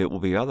believe it will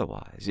be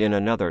otherwise in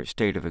another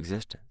state of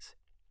existence?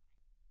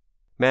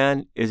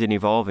 Man is an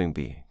evolving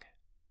being,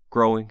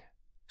 growing,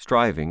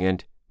 striving,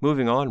 and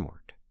moving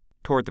onward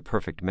toward the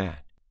perfect man.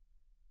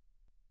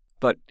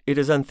 But it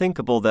is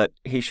unthinkable that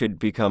he should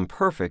become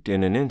perfect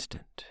in an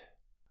instant,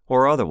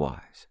 or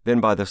otherwise than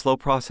by the slow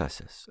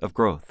processes of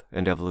growth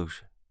and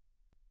evolution.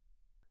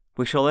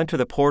 We shall enter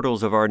the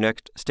portals of our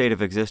next state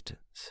of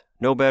existence,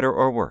 no better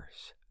or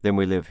worse than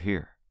we live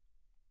here.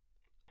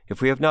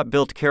 If we have not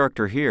built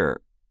character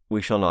here,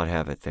 we shall not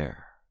have it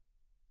there.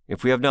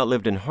 If we have not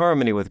lived in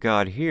harmony with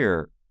God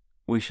here,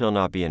 we shall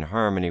not be in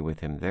harmony with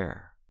Him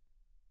there.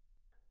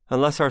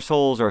 Unless our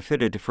souls are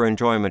fitted for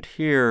enjoyment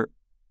here,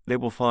 they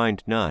will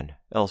find none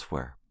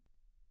elsewhere.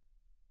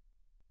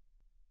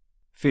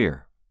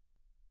 Fear.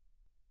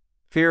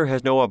 Fear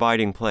has no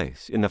abiding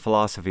place in the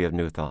philosophy of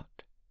New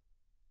Thought.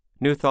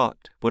 New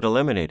Thought would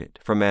eliminate it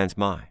from man's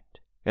mind,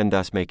 and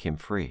thus make him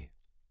free.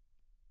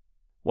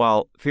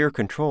 While fear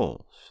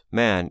controls,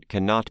 man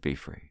cannot be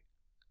free.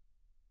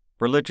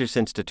 Religious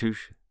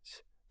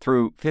institutions,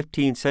 through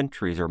 15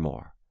 centuries or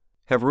more,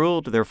 have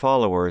ruled their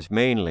followers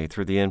mainly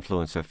through the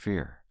influence of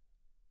fear,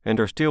 and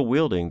are still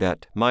wielding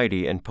that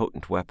mighty and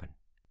potent weapon.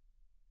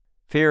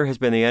 Fear has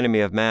been the enemy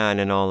of man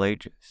in all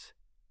ages.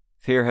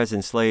 Fear has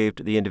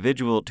enslaved the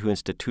individual to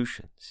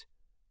institutions.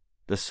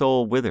 The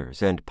soul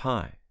withers and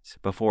pines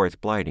before its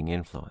blighting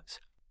influence.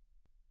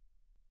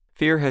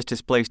 Fear has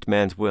displaced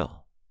man's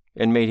will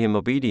and made him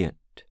obedient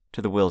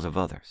to the wills of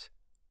others.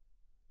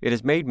 It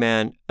has made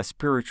man a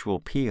spiritual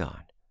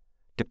peon,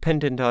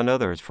 dependent on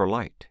others for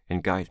light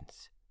and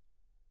guidance.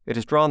 It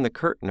has drawn the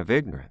curtain of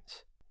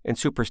ignorance and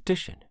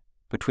superstition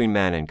between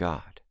man and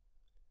God.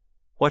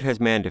 What has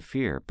man to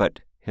fear but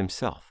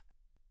himself?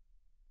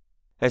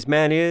 As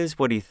man is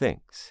what he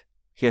thinks,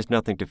 he has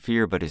nothing to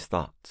fear but his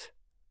thoughts.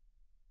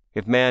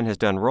 If man has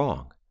done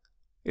wrong,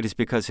 it is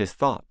because his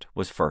thought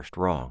was first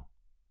wrong.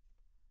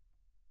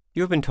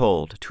 You have been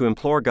told to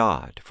implore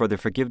God for the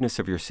forgiveness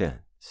of your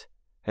sins,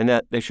 and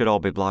that they should all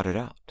be blotted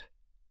out.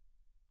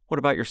 What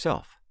about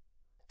yourself?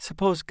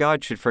 Suppose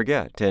God should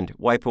forget and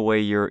wipe away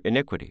your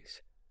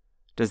iniquities.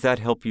 Does that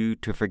help you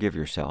to forgive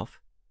yourself?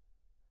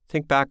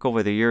 Think back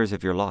over the years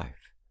of your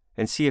life,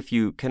 and see if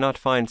you cannot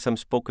find some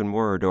spoken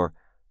word or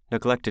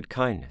neglected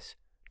kindness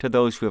to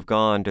those who have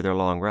gone to their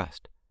long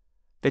rest,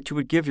 that you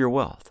would give your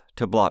wealth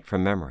to blot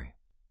from memory.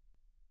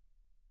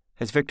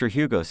 As Victor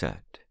Hugo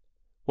said,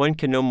 one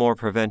can no more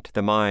prevent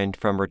the mind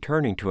from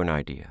returning to an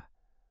idea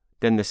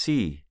than the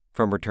sea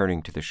from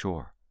returning to the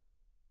shore.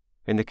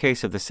 In the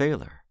case of the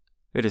sailor,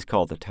 it is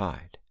called the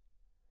tide.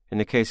 In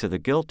the case of the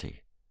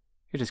guilty,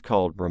 it is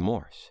called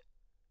remorse.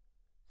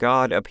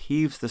 God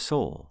upheaves the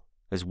soul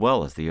as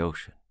well as the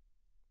ocean.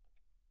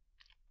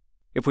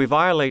 If we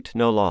violate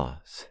no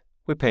laws,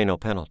 we pay no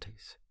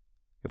penalties.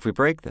 If we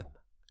break them,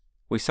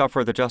 we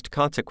suffer the just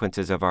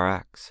consequences of our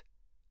acts.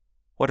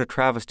 What a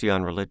travesty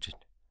on religion,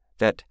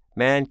 that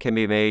man can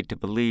be made to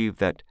believe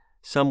that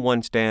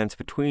someone stands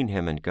between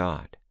him and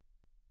God.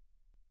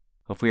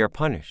 If we are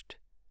punished,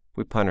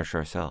 we punish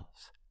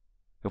ourselves.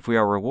 If we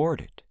are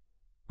rewarded,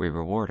 we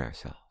reward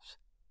ourselves.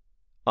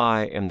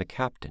 I am the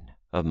captain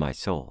of my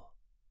soul.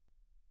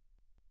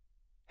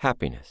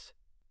 Happiness.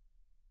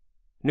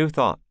 New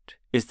Thought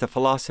is the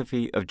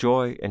philosophy of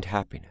joy and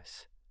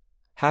happiness.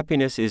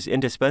 Happiness is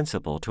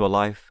indispensable to a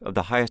life of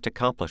the highest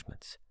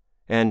accomplishments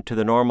and to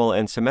the normal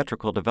and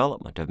symmetrical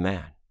development of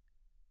man.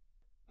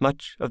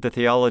 Much of the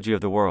theology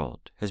of the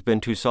world has been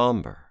too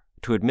somber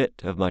to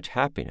admit of much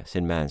happiness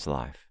in man's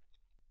life.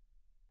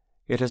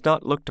 It has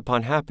not looked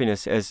upon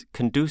happiness as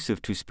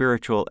conducive to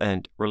spiritual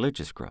and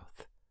religious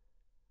growth.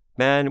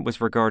 Man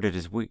was regarded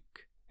as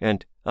weak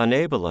and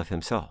unable of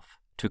himself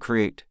to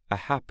create a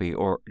happy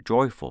or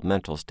joyful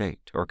mental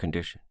state or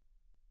condition.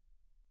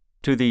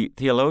 To the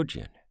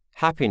theologian,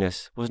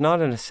 happiness was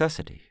not a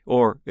necessity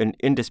or an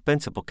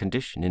indispensable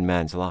condition in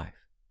man's life.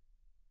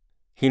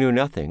 He knew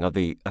nothing of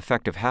the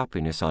effect of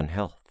happiness on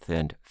health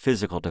and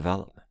physical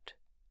development.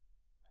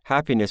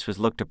 Happiness was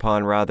looked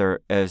upon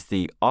rather as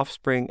the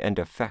offspring and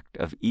effect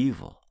of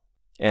evil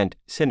and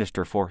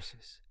sinister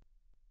forces.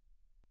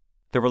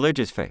 The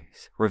religious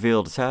faith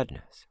revealed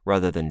sadness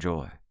rather than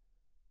joy,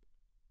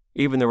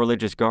 Even the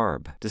religious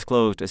garb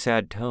disclosed a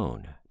sad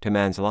tone to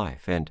man's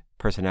life and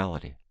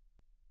personality.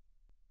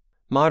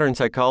 Modern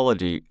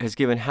psychology has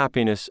given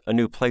happiness a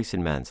new place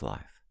in man's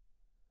life.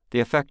 The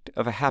effect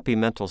of a happy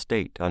mental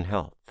state on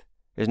health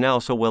is now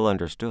so well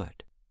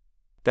understood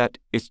that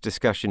its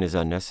discussion is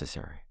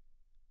unnecessary.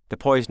 The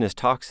poisonous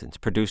toxins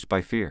produced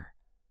by fear,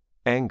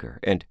 anger,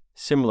 and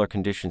similar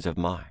conditions of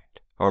mind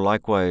are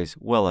likewise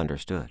well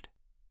understood.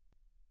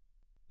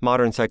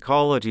 Modern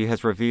psychology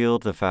has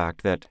revealed the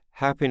fact that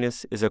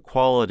happiness is a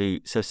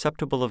quality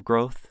susceptible of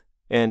growth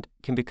and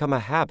can become a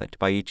habit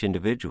by each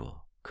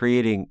individual,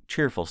 creating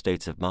cheerful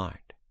states of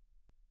mind.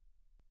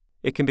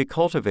 It can be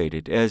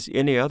cultivated as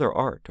any other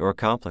art or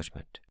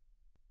accomplishment.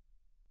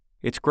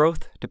 Its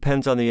growth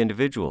depends on the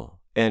individual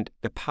and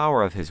the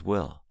power of his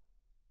will.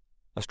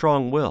 A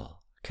strong will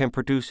can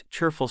produce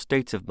cheerful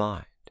states of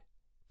mind,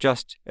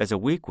 just as a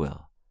weak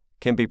will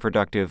can be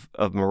productive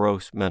of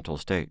morose mental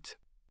states.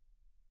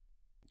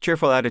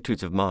 Cheerful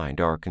attitudes of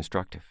mind are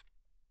constructive.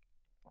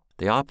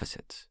 The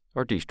opposites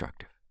are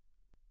destructive.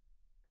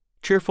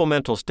 Cheerful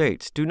mental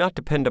states do not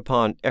depend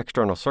upon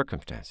external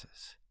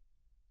circumstances.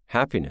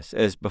 Happiness,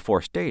 as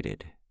before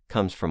stated,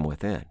 comes from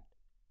within.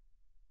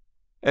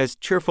 As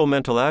cheerful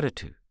mental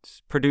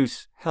attitudes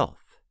produce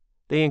health,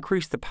 they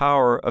increase the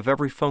power of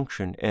every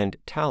function and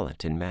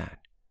talent in man.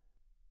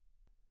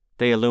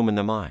 They illumine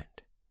the mind.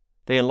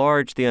 They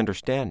enlarge the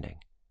understanding.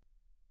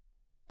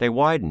 They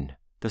widen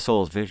the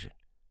soul's vision.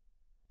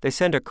 They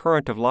send a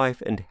current of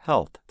life and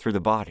health through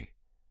the body.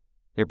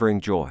 They bring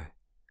joy,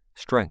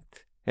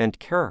 strength, and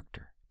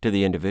character to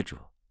the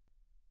individual.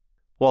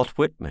 Walt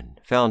Whitman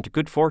found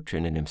good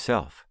fortune in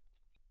himself.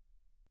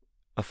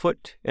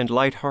 Afoot and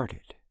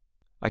light-hearted,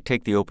 I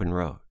take the open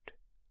road,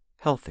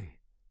 healthy,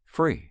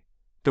 free,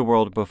 the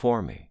world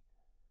before me,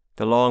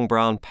 the long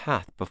brown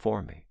path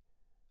before me,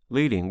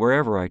 leading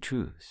wherever I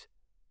choose.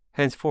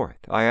 Henceforth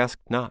I ask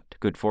not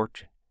good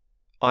fortune.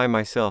 I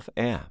myself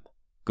am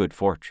good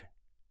fortune.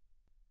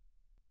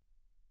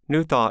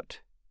 New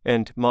Thought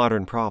and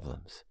Modern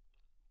Problems.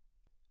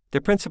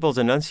 The principles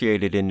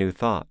enunciated in New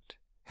Thought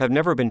have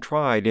never been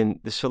tried in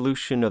the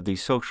solution of the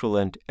social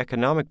and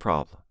economic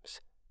problems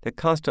that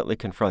constantly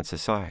confront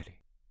society.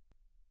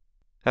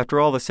 After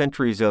all the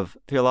centuries of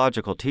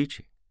theological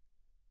teaching,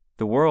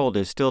 the world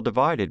is still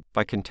divided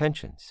by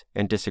contentions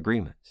and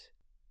disagreements.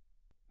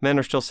 Men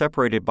are still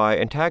separated by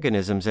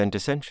antagonisms and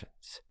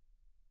dissensions,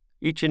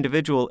 each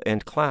individual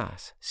and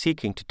class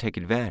seeking to take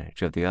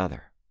advantage of the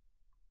other.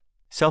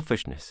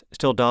 Selfishness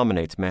still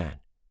dominates man.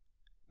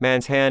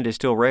 Man's hand is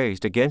still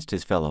raised against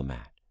his fellow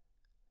man.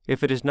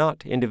 If it is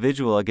not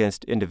individual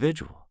against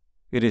individual,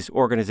 it is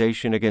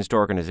organization against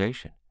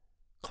organization,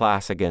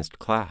 class against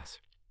class.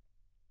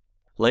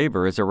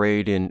 Labor is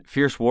arrayed in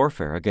fierce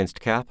warfare against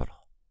capital,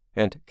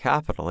 and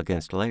capital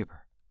against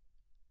labor.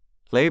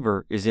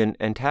 Labor is in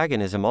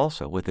antagonism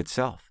also with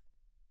itself.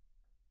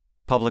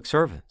 Public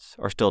servants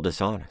are still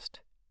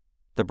dishonest.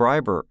 The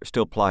briber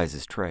still plies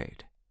his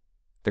trade.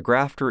 The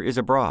grafter is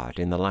abroad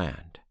in the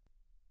land.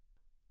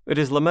 It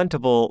is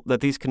lamentable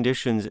that these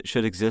conditions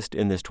should exist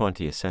in this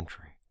 20th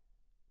century.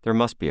 There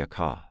must be a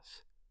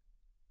cause.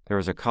 There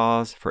is a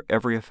cause for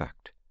every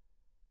effect.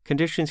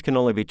 Conditions can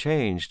only be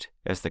changed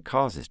as the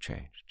cause is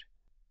changed.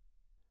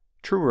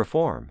 True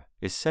reform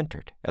is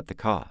centered at the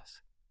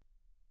cause.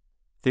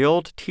 The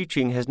old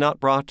teaching has not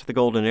brought the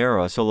golden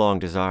era so long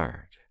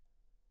desired.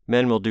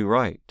 Men will do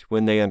right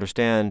when they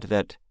understand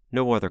that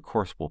no other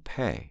course will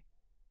pay.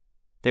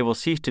 They will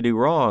cease to do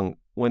wrong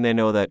when they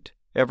know that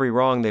every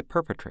wrong they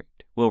perpetrate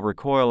will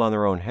recoil on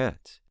their own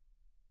heads.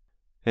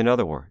 In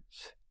other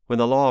words, when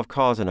the law of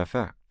cause and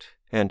effect,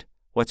 and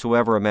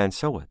whatsoever a man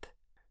soweth,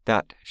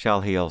 that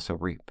shall he also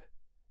reap,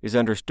 is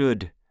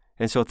understood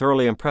and so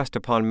thoroughly impressed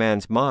upon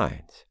man's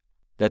minds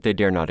that they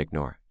dare not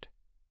ignore it.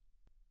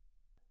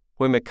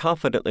 We may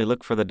confidently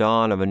look for the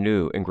dawn of a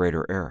new and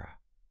greater era,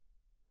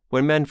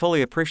 when men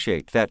fully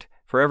appreciate that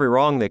for every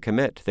wrong they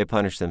commit, they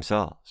punish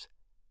themselves,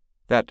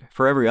 that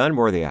for every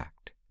unworthy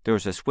act, there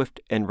is a swift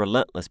and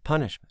relentless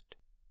punishment.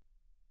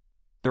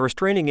 The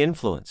restraining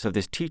influence of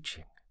this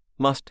teaching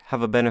must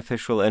have a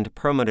beneficial and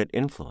permanent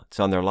influence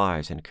on their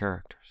lives and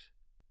characters.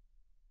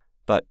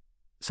 But,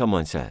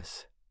 someone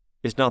says,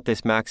 is not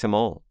this maxim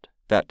old,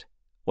 that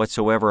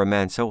whatsoever a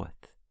man soweth,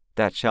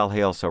 that shall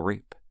he also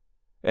reap?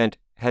 And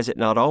has it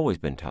not always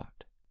been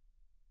taught?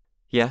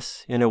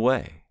 Yes, in a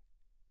way,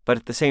 but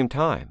at the same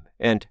time,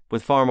 and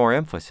with far more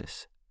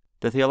emphasis,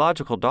 the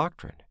theological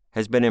doctrine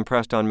has been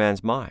impressed on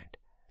man's mind,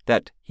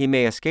 that he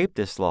may escape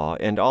this law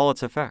and all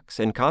its effects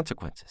and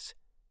consequences,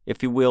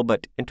 if he will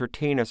but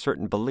entertain a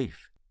certain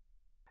belief,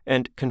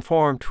 and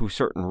conform to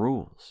certain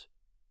rules.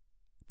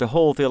 The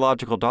whole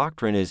theological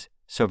doctrine is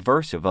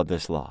subversive of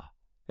this law,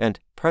 and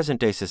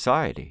present-day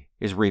society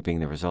is reaping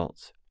the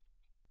results.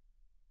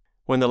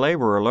 When the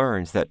laborer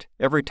learns that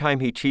every time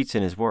he cheats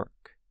in his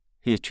work,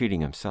 he is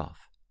cheating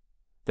himself,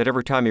 that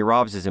every time he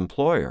robs his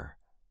employer,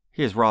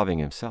 he is robbing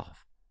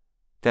himself,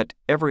 that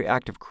every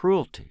act of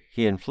cruelty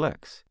he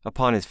inflicts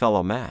upon his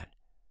fellow man,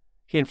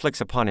 he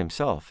inflicts upon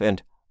himself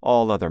and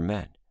all other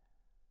men,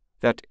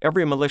 that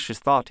every malicious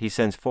thought he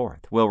sends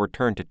forth will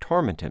return to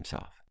torment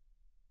himself.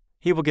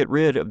 He will get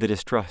rid of the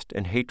distrust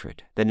and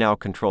hatred that now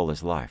control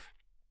his life.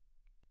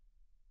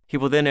 He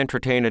will then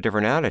entertain a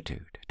different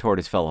attitude toward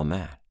his fellow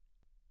man.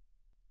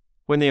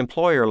 When the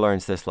employer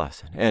learns this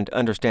lesson and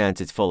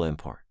understands its full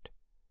import,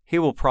 he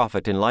will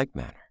profit in like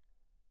manner.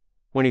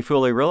 When he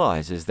fully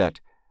realizes that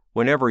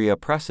whenever he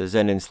oppresses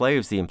and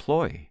enslaves the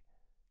employee,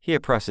 he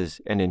oppresses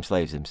and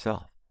enslaves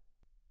himself,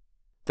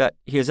 that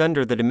he is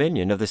under the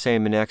dominion of the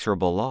same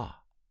inexorable law,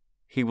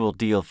 he will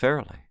deal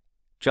fairly,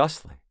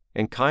 justly,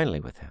 and kindly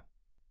with him.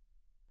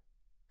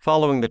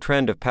 Following the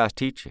trend of past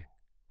teaching,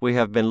 we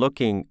have been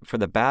looking for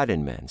the bad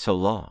in men so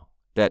long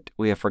that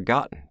we have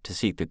forgotten to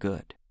seek the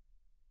good.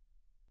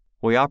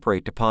 We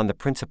operate upon the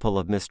principle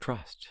of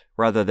mistrust,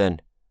 rather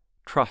than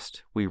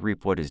trust we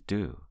reap what is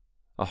due,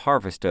 a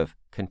harvest of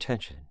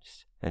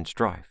contentions and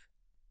strife.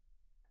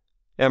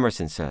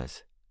 Emerson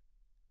says,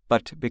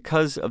 "But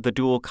because of the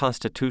dual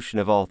constitution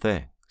of all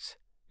things,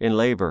 in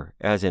labor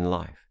as in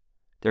life,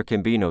 there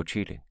can be no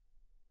cheating.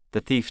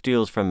 The thief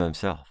steals from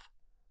himself.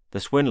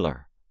 The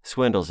swindler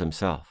swindles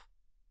himself."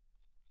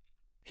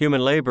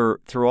 Human labor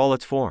through all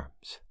its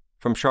forms,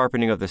 from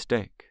sharpening of the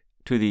stake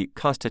to the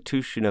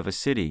constitution of a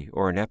city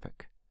or an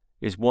epoch,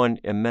 is one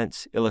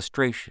immense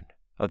illustration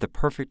of the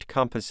perfect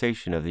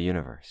compensation of the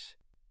universe.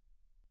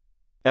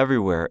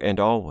 Everywhere and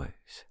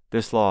always,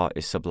 this law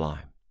is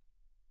sublime.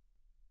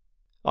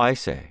 "I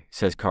say,"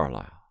 says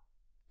Carlyle,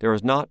 "there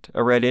is not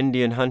a red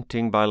Indian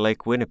hunting by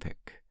Lake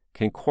Winnipeg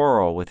can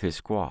quarrel with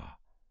his squaw,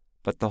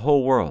 but the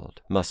whole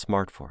world must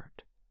smart for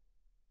it.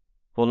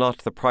 Will not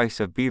the price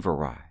of beaver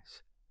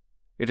rise?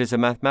 It is a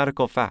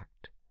mathematical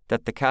fact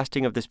that the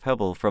casting of this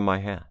pebble from my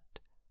hand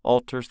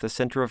alters the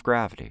center of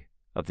gravity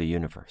of the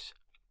universe."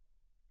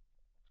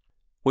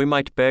 We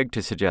might beg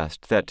to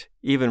suggest that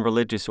even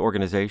religious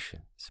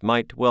organizations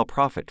might well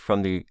profit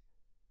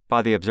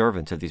by the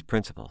observance of these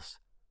principles.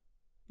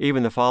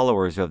 Even the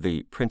followers of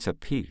the Prince of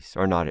Peace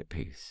are not at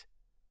peace.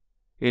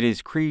 It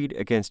is creed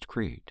against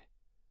creed,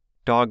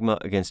 dogma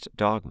against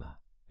dogma,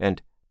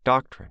 and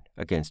doctrine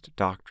against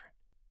doctrine.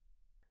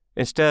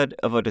 Instead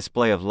of a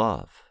display of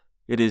love,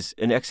 it is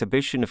an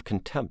exhibition of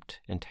contempt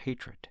and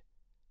hatred.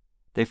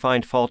 They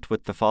find fault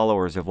with the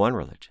followers of one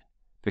religion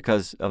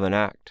because of an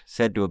act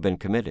said to have been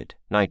committed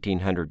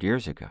 1900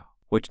 years ago,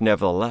 which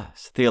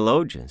nevertheless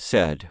theologians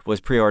said was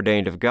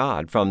preordained of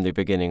God from the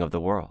beginning of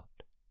the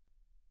world.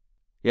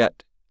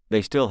 Yet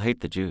they still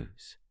hate the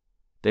Jews.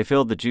 They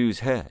filled the Jews'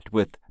 head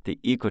with the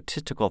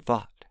egotistical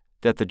thought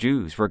that the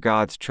Jews were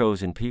God's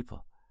chosen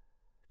people.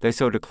 They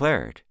so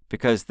declared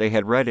because they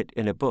had read it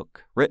in a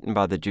book written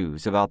by the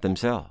Jews about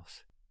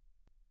themselves.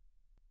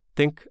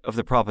 Think of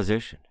the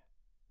proposition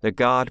that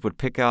God would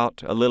pick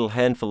out a little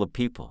handful of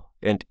people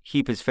and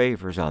heap his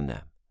favors on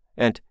them,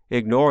 and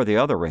ignore the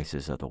other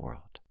races of the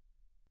world.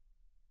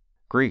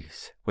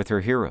 Greece, with her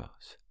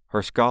heroes,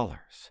 her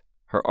scholars,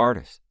 her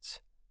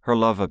artists, her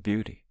love of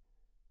beauty,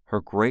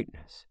 her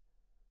greatness,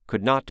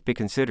 could not be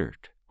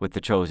considered with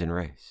the chosen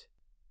race.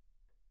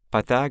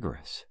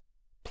 Pythagoras,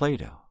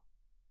 Plato,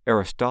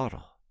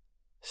 Aristotle,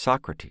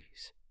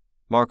 Socrates,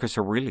 Marcus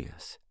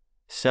Aurelius,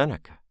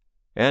 Seneca,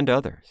 and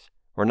others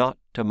were not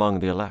among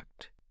the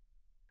elect.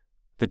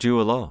 The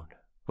Jew alone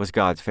was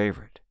God's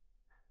favorite.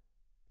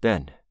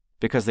 Then,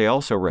 because they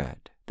also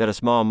read that a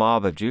small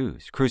mob of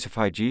Jews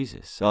crucified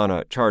Jesus on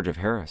a charge of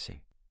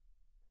heresy,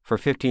 for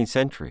 15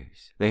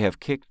 centuries they have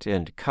kicked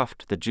and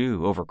cuffed the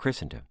Jew over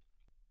Christendom,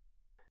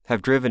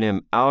 have driven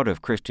him out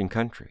of Christian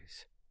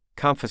countries,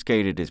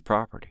 confiscated his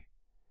property,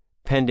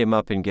 penned him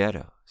up in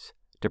ghettos,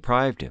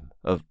 deprived him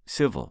of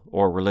civil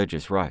or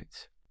religious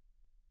rights,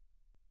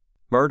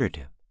 murdered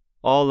him,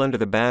 all under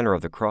the banner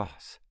of the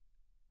cross,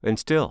 and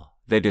still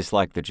they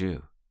dislike the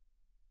Jew.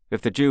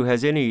 If the Jew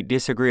has any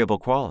disagreeable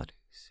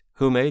qualities,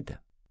 who made them?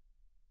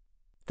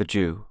 The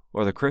Jew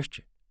or the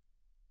Christian?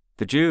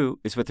 The Jew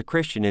is what the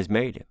Christian has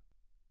made him.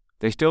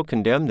 They still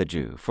condemn the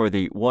Jew for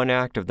the one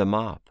act of the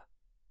mob.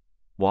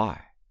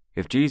 Why?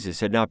 If Jesus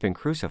had not been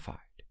crucified,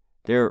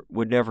 there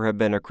would never have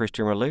been a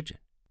Christian religion.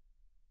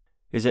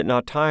 Is it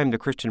not time the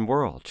Christian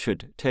world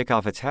should take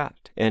off its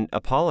hat and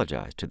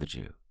apologize to the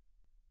Jew?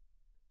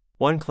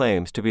 One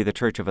claims to be the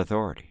church of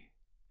authority,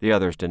 the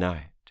others deny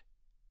it.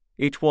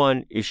 Each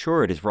one is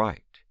sure it is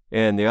right,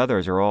 and the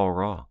others are all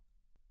wrong.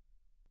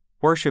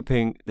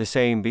 Worshipping the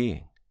same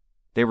being,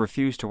 they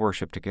refuse to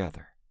worship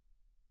together.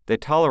 They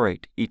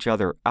tolerate each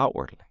other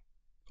outwardly,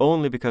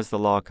 only because the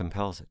law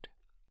compels it.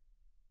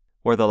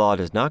 Where the law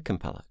does not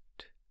compel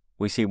it,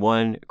 we see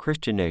one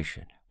Christian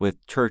nation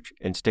with church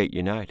and state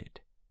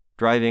united,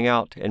 driving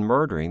out and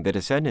murdering the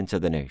descendants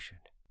of the nation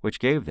which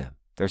gave them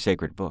their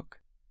sacred book.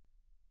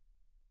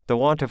 The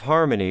want of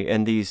harmony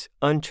and these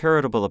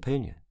uncharitable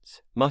opinions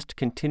must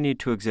continue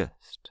to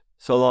exist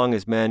so long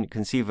as men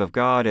conceive of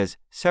God as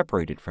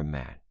separated from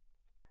man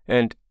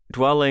and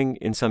dwelling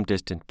in some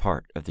distant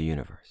part of the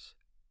universe.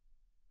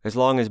 As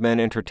long as men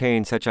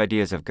entertain such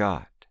ideas of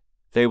God,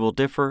 they will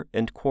differ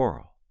and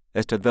quarrel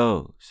as to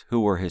those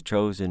who were his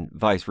chosen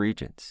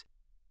vice-regents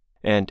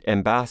and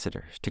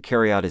ambassadors to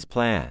carry out his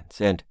plans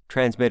and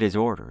transmit his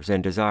orders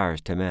and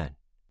desires to men.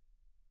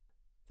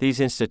 These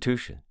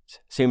institutions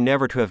seem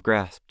never to have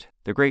grasped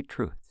the great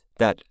truth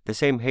that the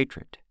same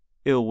hatred,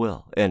 ill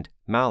will, and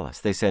malice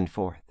they send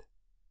forth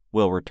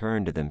will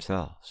return to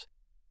themselves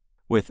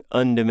with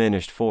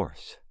undiminished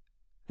force,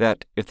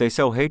 that if they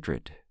sow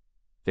hatred,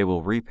 they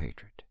will reap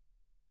hatred.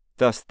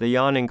 Thus the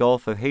yawning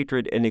gulf of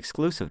hatred and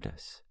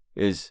exclusiveness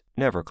is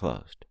never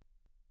closed.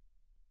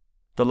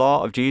 The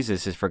law of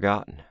Jesus is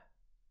forgotten.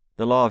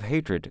 The law of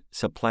hatred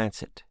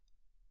supplants it.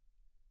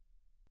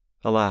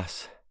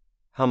 Alas,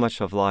 how much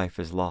of life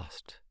is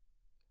lost!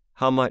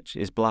 How much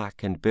is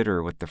black and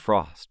bitter with the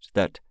frost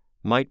that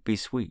might be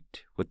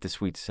sweet with the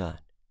sweet sun,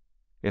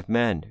 if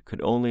men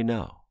could only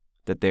know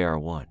that they are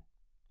one.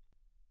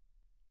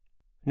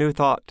 New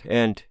Thought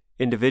and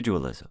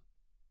Individualism.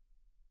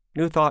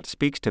 New Thought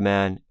speaks to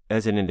man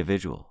as an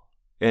individual,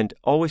 and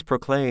always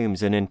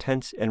proclaims an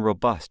intense and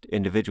robust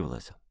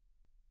individualism.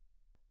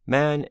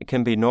 Man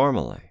can be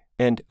normally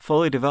and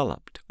fully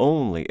developed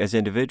only as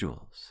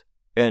individuals,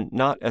 and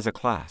not as a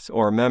class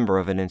or a member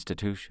of an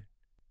institution.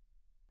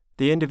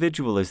 The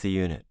individual is the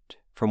unit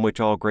from which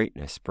all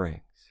greatness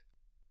springs.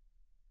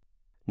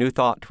 New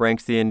Thought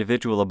ranks the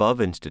individual above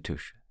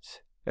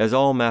institutions, as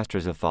all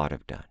masters of thought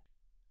have done.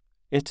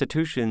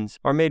 Institutions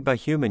are made by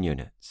human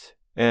units,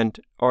 and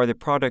are the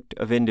product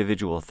of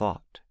individual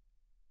thought.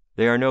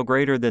 They are no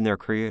greater than their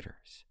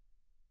creators.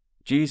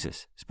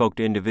 Jesus spoke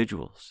to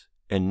individuals,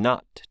 and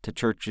not to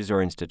churches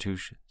or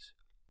institutions.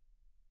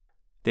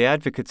 The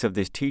advocates of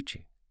this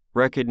teaching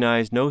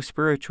recognize no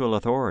spiritual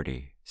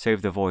authority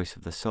save the voice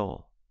of the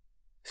soul,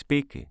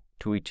 speaking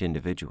to each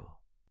individual.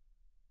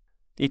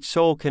 Each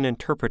soul can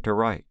interpret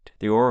aright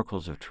the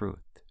oracles of truth.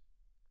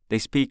 They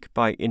speak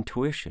by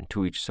intuition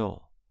to each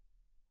soul.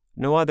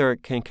 No other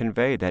can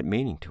convey that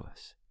meaning to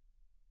us.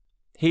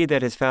 He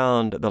that has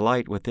found the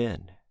light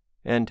within,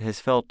 and has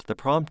felt the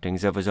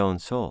promptings of his own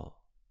soul,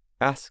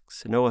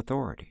 asks no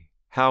authority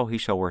how he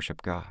shall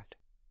worship God.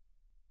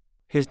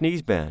 His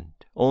knees bend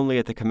only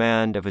at the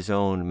command of his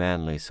own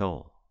manly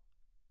soul.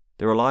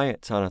 The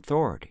reliance on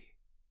authority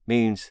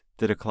means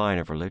the decline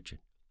of religion,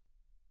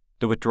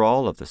 the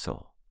withdrawal of the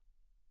soul.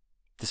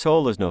 The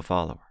soul is no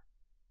follower.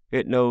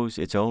 It knows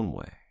its own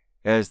way,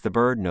 as the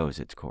bird knows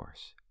its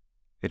course.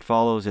 It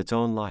follows its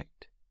own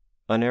light.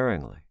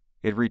 Unerringly,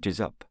 it reaches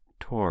up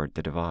toward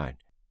the divine.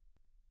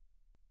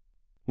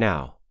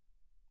 Now,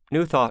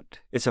 New Thought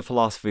is a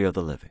philosophy of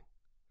the living,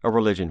 a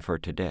religion for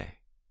today.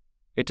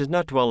 It does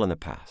not dwell in the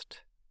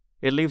past.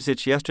 It leaves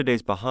its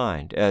yesterdays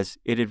behind as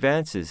it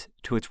advances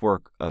to its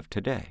work of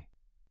today.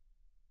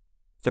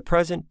 The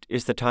present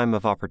is the time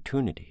of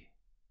opportunity,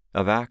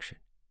 of action.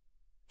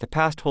 The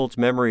past holds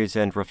memories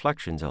and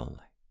reflections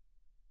only.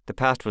 The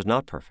past was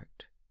not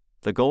perfect.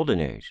 The golden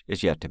age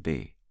is yet to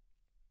be.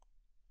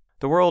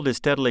 The world is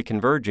steadily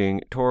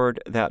converging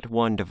toward that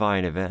one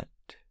divine event.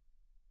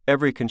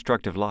 Every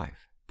constructive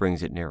life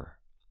brings it nearer.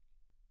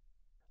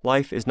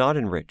 Life is not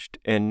enriched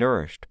and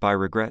nourished by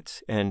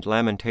regrets and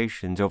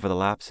lamentations over the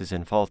lapses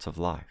and faults of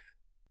life.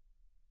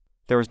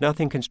 There is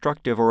nothing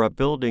constructive or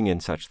upbuilding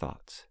in such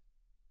thoughts.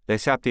 They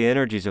sap the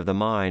energies of the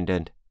mind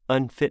and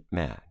unfit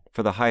man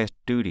for the highest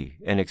duty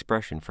and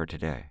expression for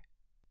today.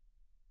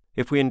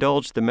 If we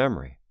indulge the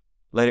memory,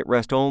 let it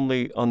rest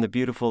only on the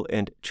beautiful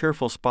and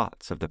cheerful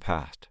spots of the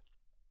past.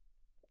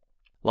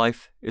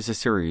 Life is a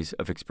series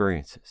of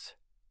experiences.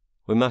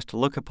 We must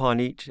look upon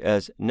each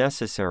as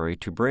necessary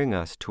to bring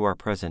us to our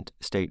present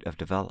state of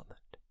development.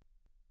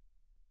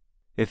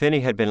 If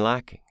any had been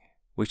lacking,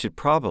 we should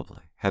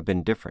probably have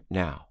been different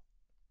now.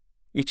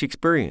 Each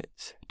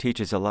experience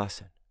teaches a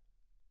lesson.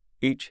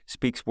 Each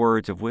speaks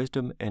words of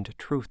wisdom and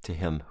truth to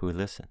him who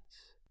listens.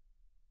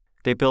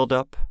 They build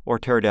up or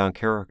tear down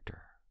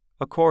character,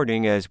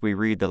 according as we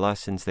read the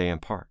lessons they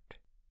impart.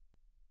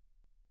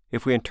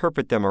 If we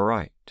interpret them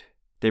aright,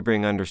 they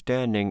bring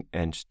understanding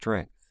and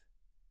strength.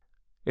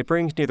 It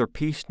brings neither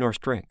peace nor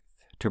strength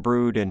to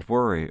brood and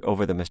worry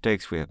over the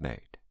mistakes we have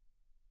made.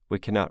 We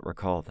cannot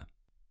recall them.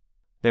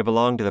 They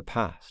belong to the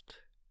past,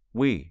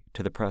 we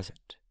to the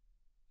present.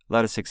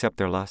 Let us accept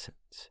their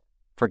lessons,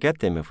 forget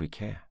them if we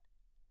can,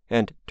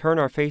 and turn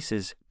our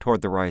faces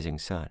toward the rising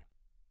sun.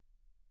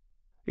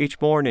 Each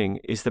morning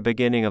is the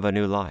beginning of a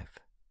new life,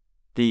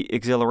 the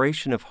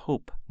exhilaration of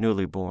hope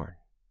newly born.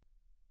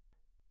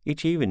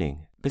 Each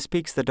evening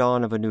bespeaks the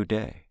dawn of a new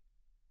day.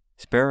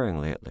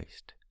 Sparingly, at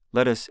least,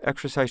 let us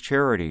exercise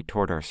charity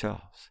toward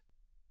ourselves.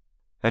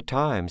 At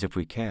times, if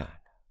we can,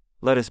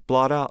 let us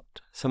blot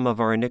out some of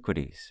our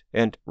iniquities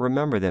and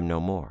remember them no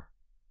more.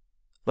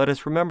 Let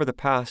us remember the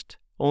past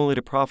only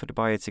to profit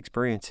by its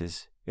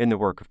experiences in the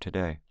work of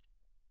today.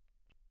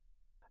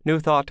 New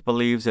Thought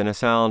believes in a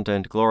sound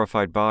and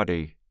glorified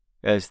body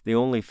as the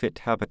only fit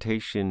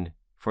habitation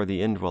for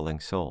the indwelling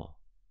soul.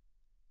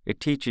 It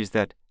teaches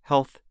that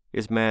health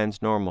is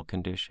man's normal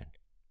condition,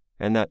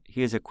 and that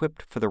he is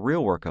equipped for the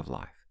real work of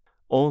life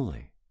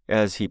only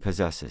as he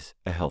possesses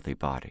a healthy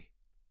body.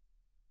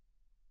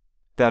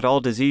 That all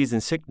disease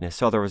and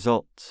sickness are the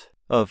results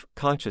of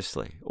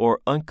consciously or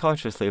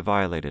unconsciously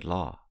violated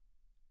law.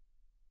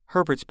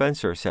 Herbert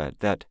Spencer said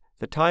that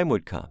the time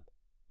would come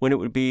when it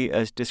would be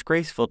as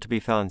disgraceful to be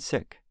found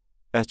sick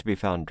as to be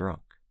found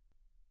drunk.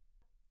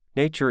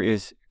 Nature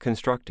is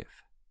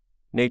constructive.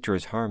 Nature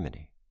is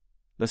harmony.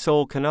 The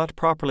soul cannot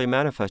properly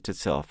manifest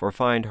itself or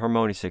find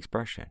harmonious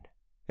expression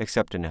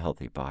except in a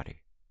healthy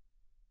body.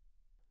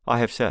 I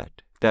have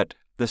said that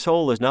the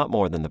soul is not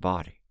more than the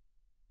body,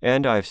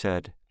 and I have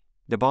said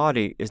the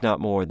body is not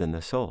more than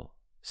the soul,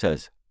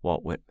 says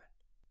Walt Whitman.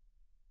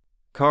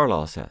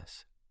 Carlyle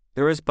says,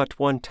 there is but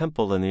one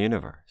temple in the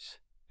universe,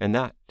 and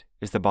that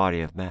is the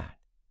body of man.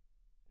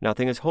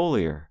 Nothing is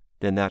holier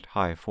than that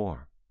high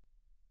form.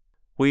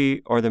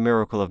 We are the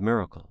miracle of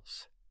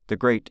miracles, the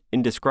great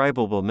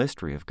indescribable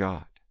mystery of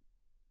God.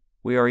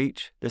 We are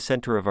each the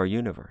center of our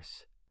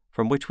universe,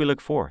 from which we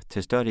look forth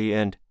to study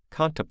and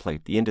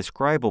contemplate the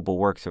indescribable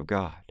works of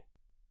God.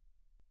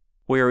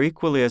 We are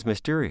equally as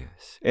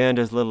mysterious and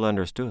as little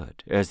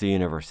understood as the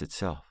universe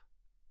itself,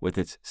 with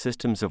its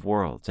systems of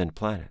worlds and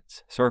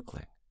planets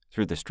circling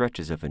through the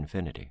stretches of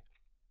infinity.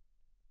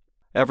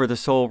 Ever the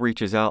soul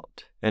reaches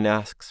out and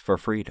asks for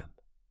freedom.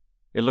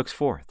 It looks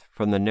forth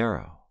from the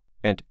narrow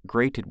and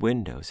grated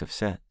windows of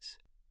sense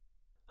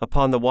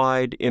upon the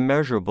wide,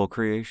 immeasurable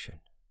creation.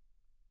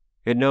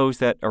 It knows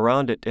that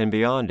around it and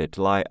beyond it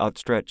lie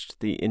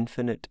outstretched the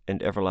infinite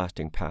and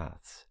everlasting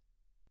paths.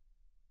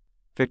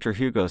 Victor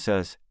Hugo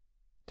says,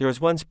 there is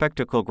one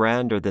spectacle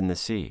grander than the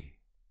sea,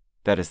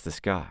 that is the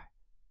sky.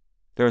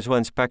 There is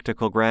one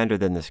spectacle grander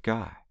than the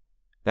sky,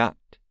 that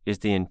is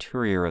the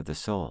interior of the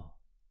soul.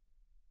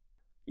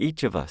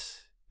 Each of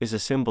us is a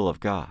symbol of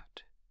God,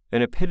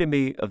 an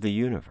epitome of the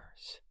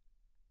universe.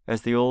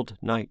 As the old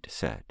knight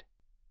said,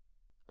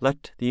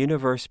 let the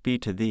universe be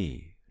to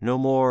thee no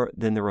more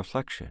than the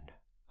reflection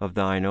of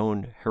thine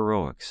own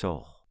heroic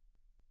soul.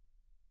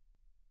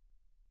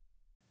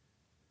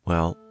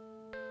 Well,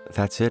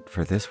 that's it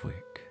for this week.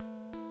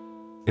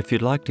 If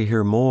you'd like to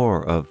hear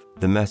more of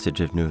The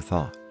Message of New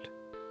Thought,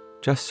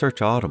 just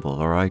search Audible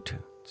or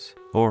iTunes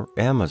or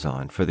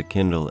Amazon for the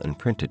Kindle and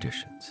print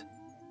editions.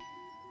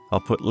 I'll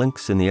put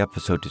links in the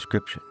episode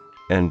description,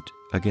 and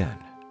again,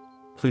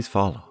 please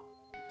follow,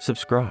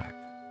 subscribe,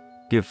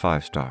 give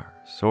 5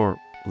 stars, or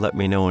let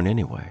me know in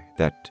any way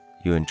that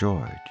you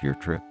enjoyed your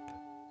trip.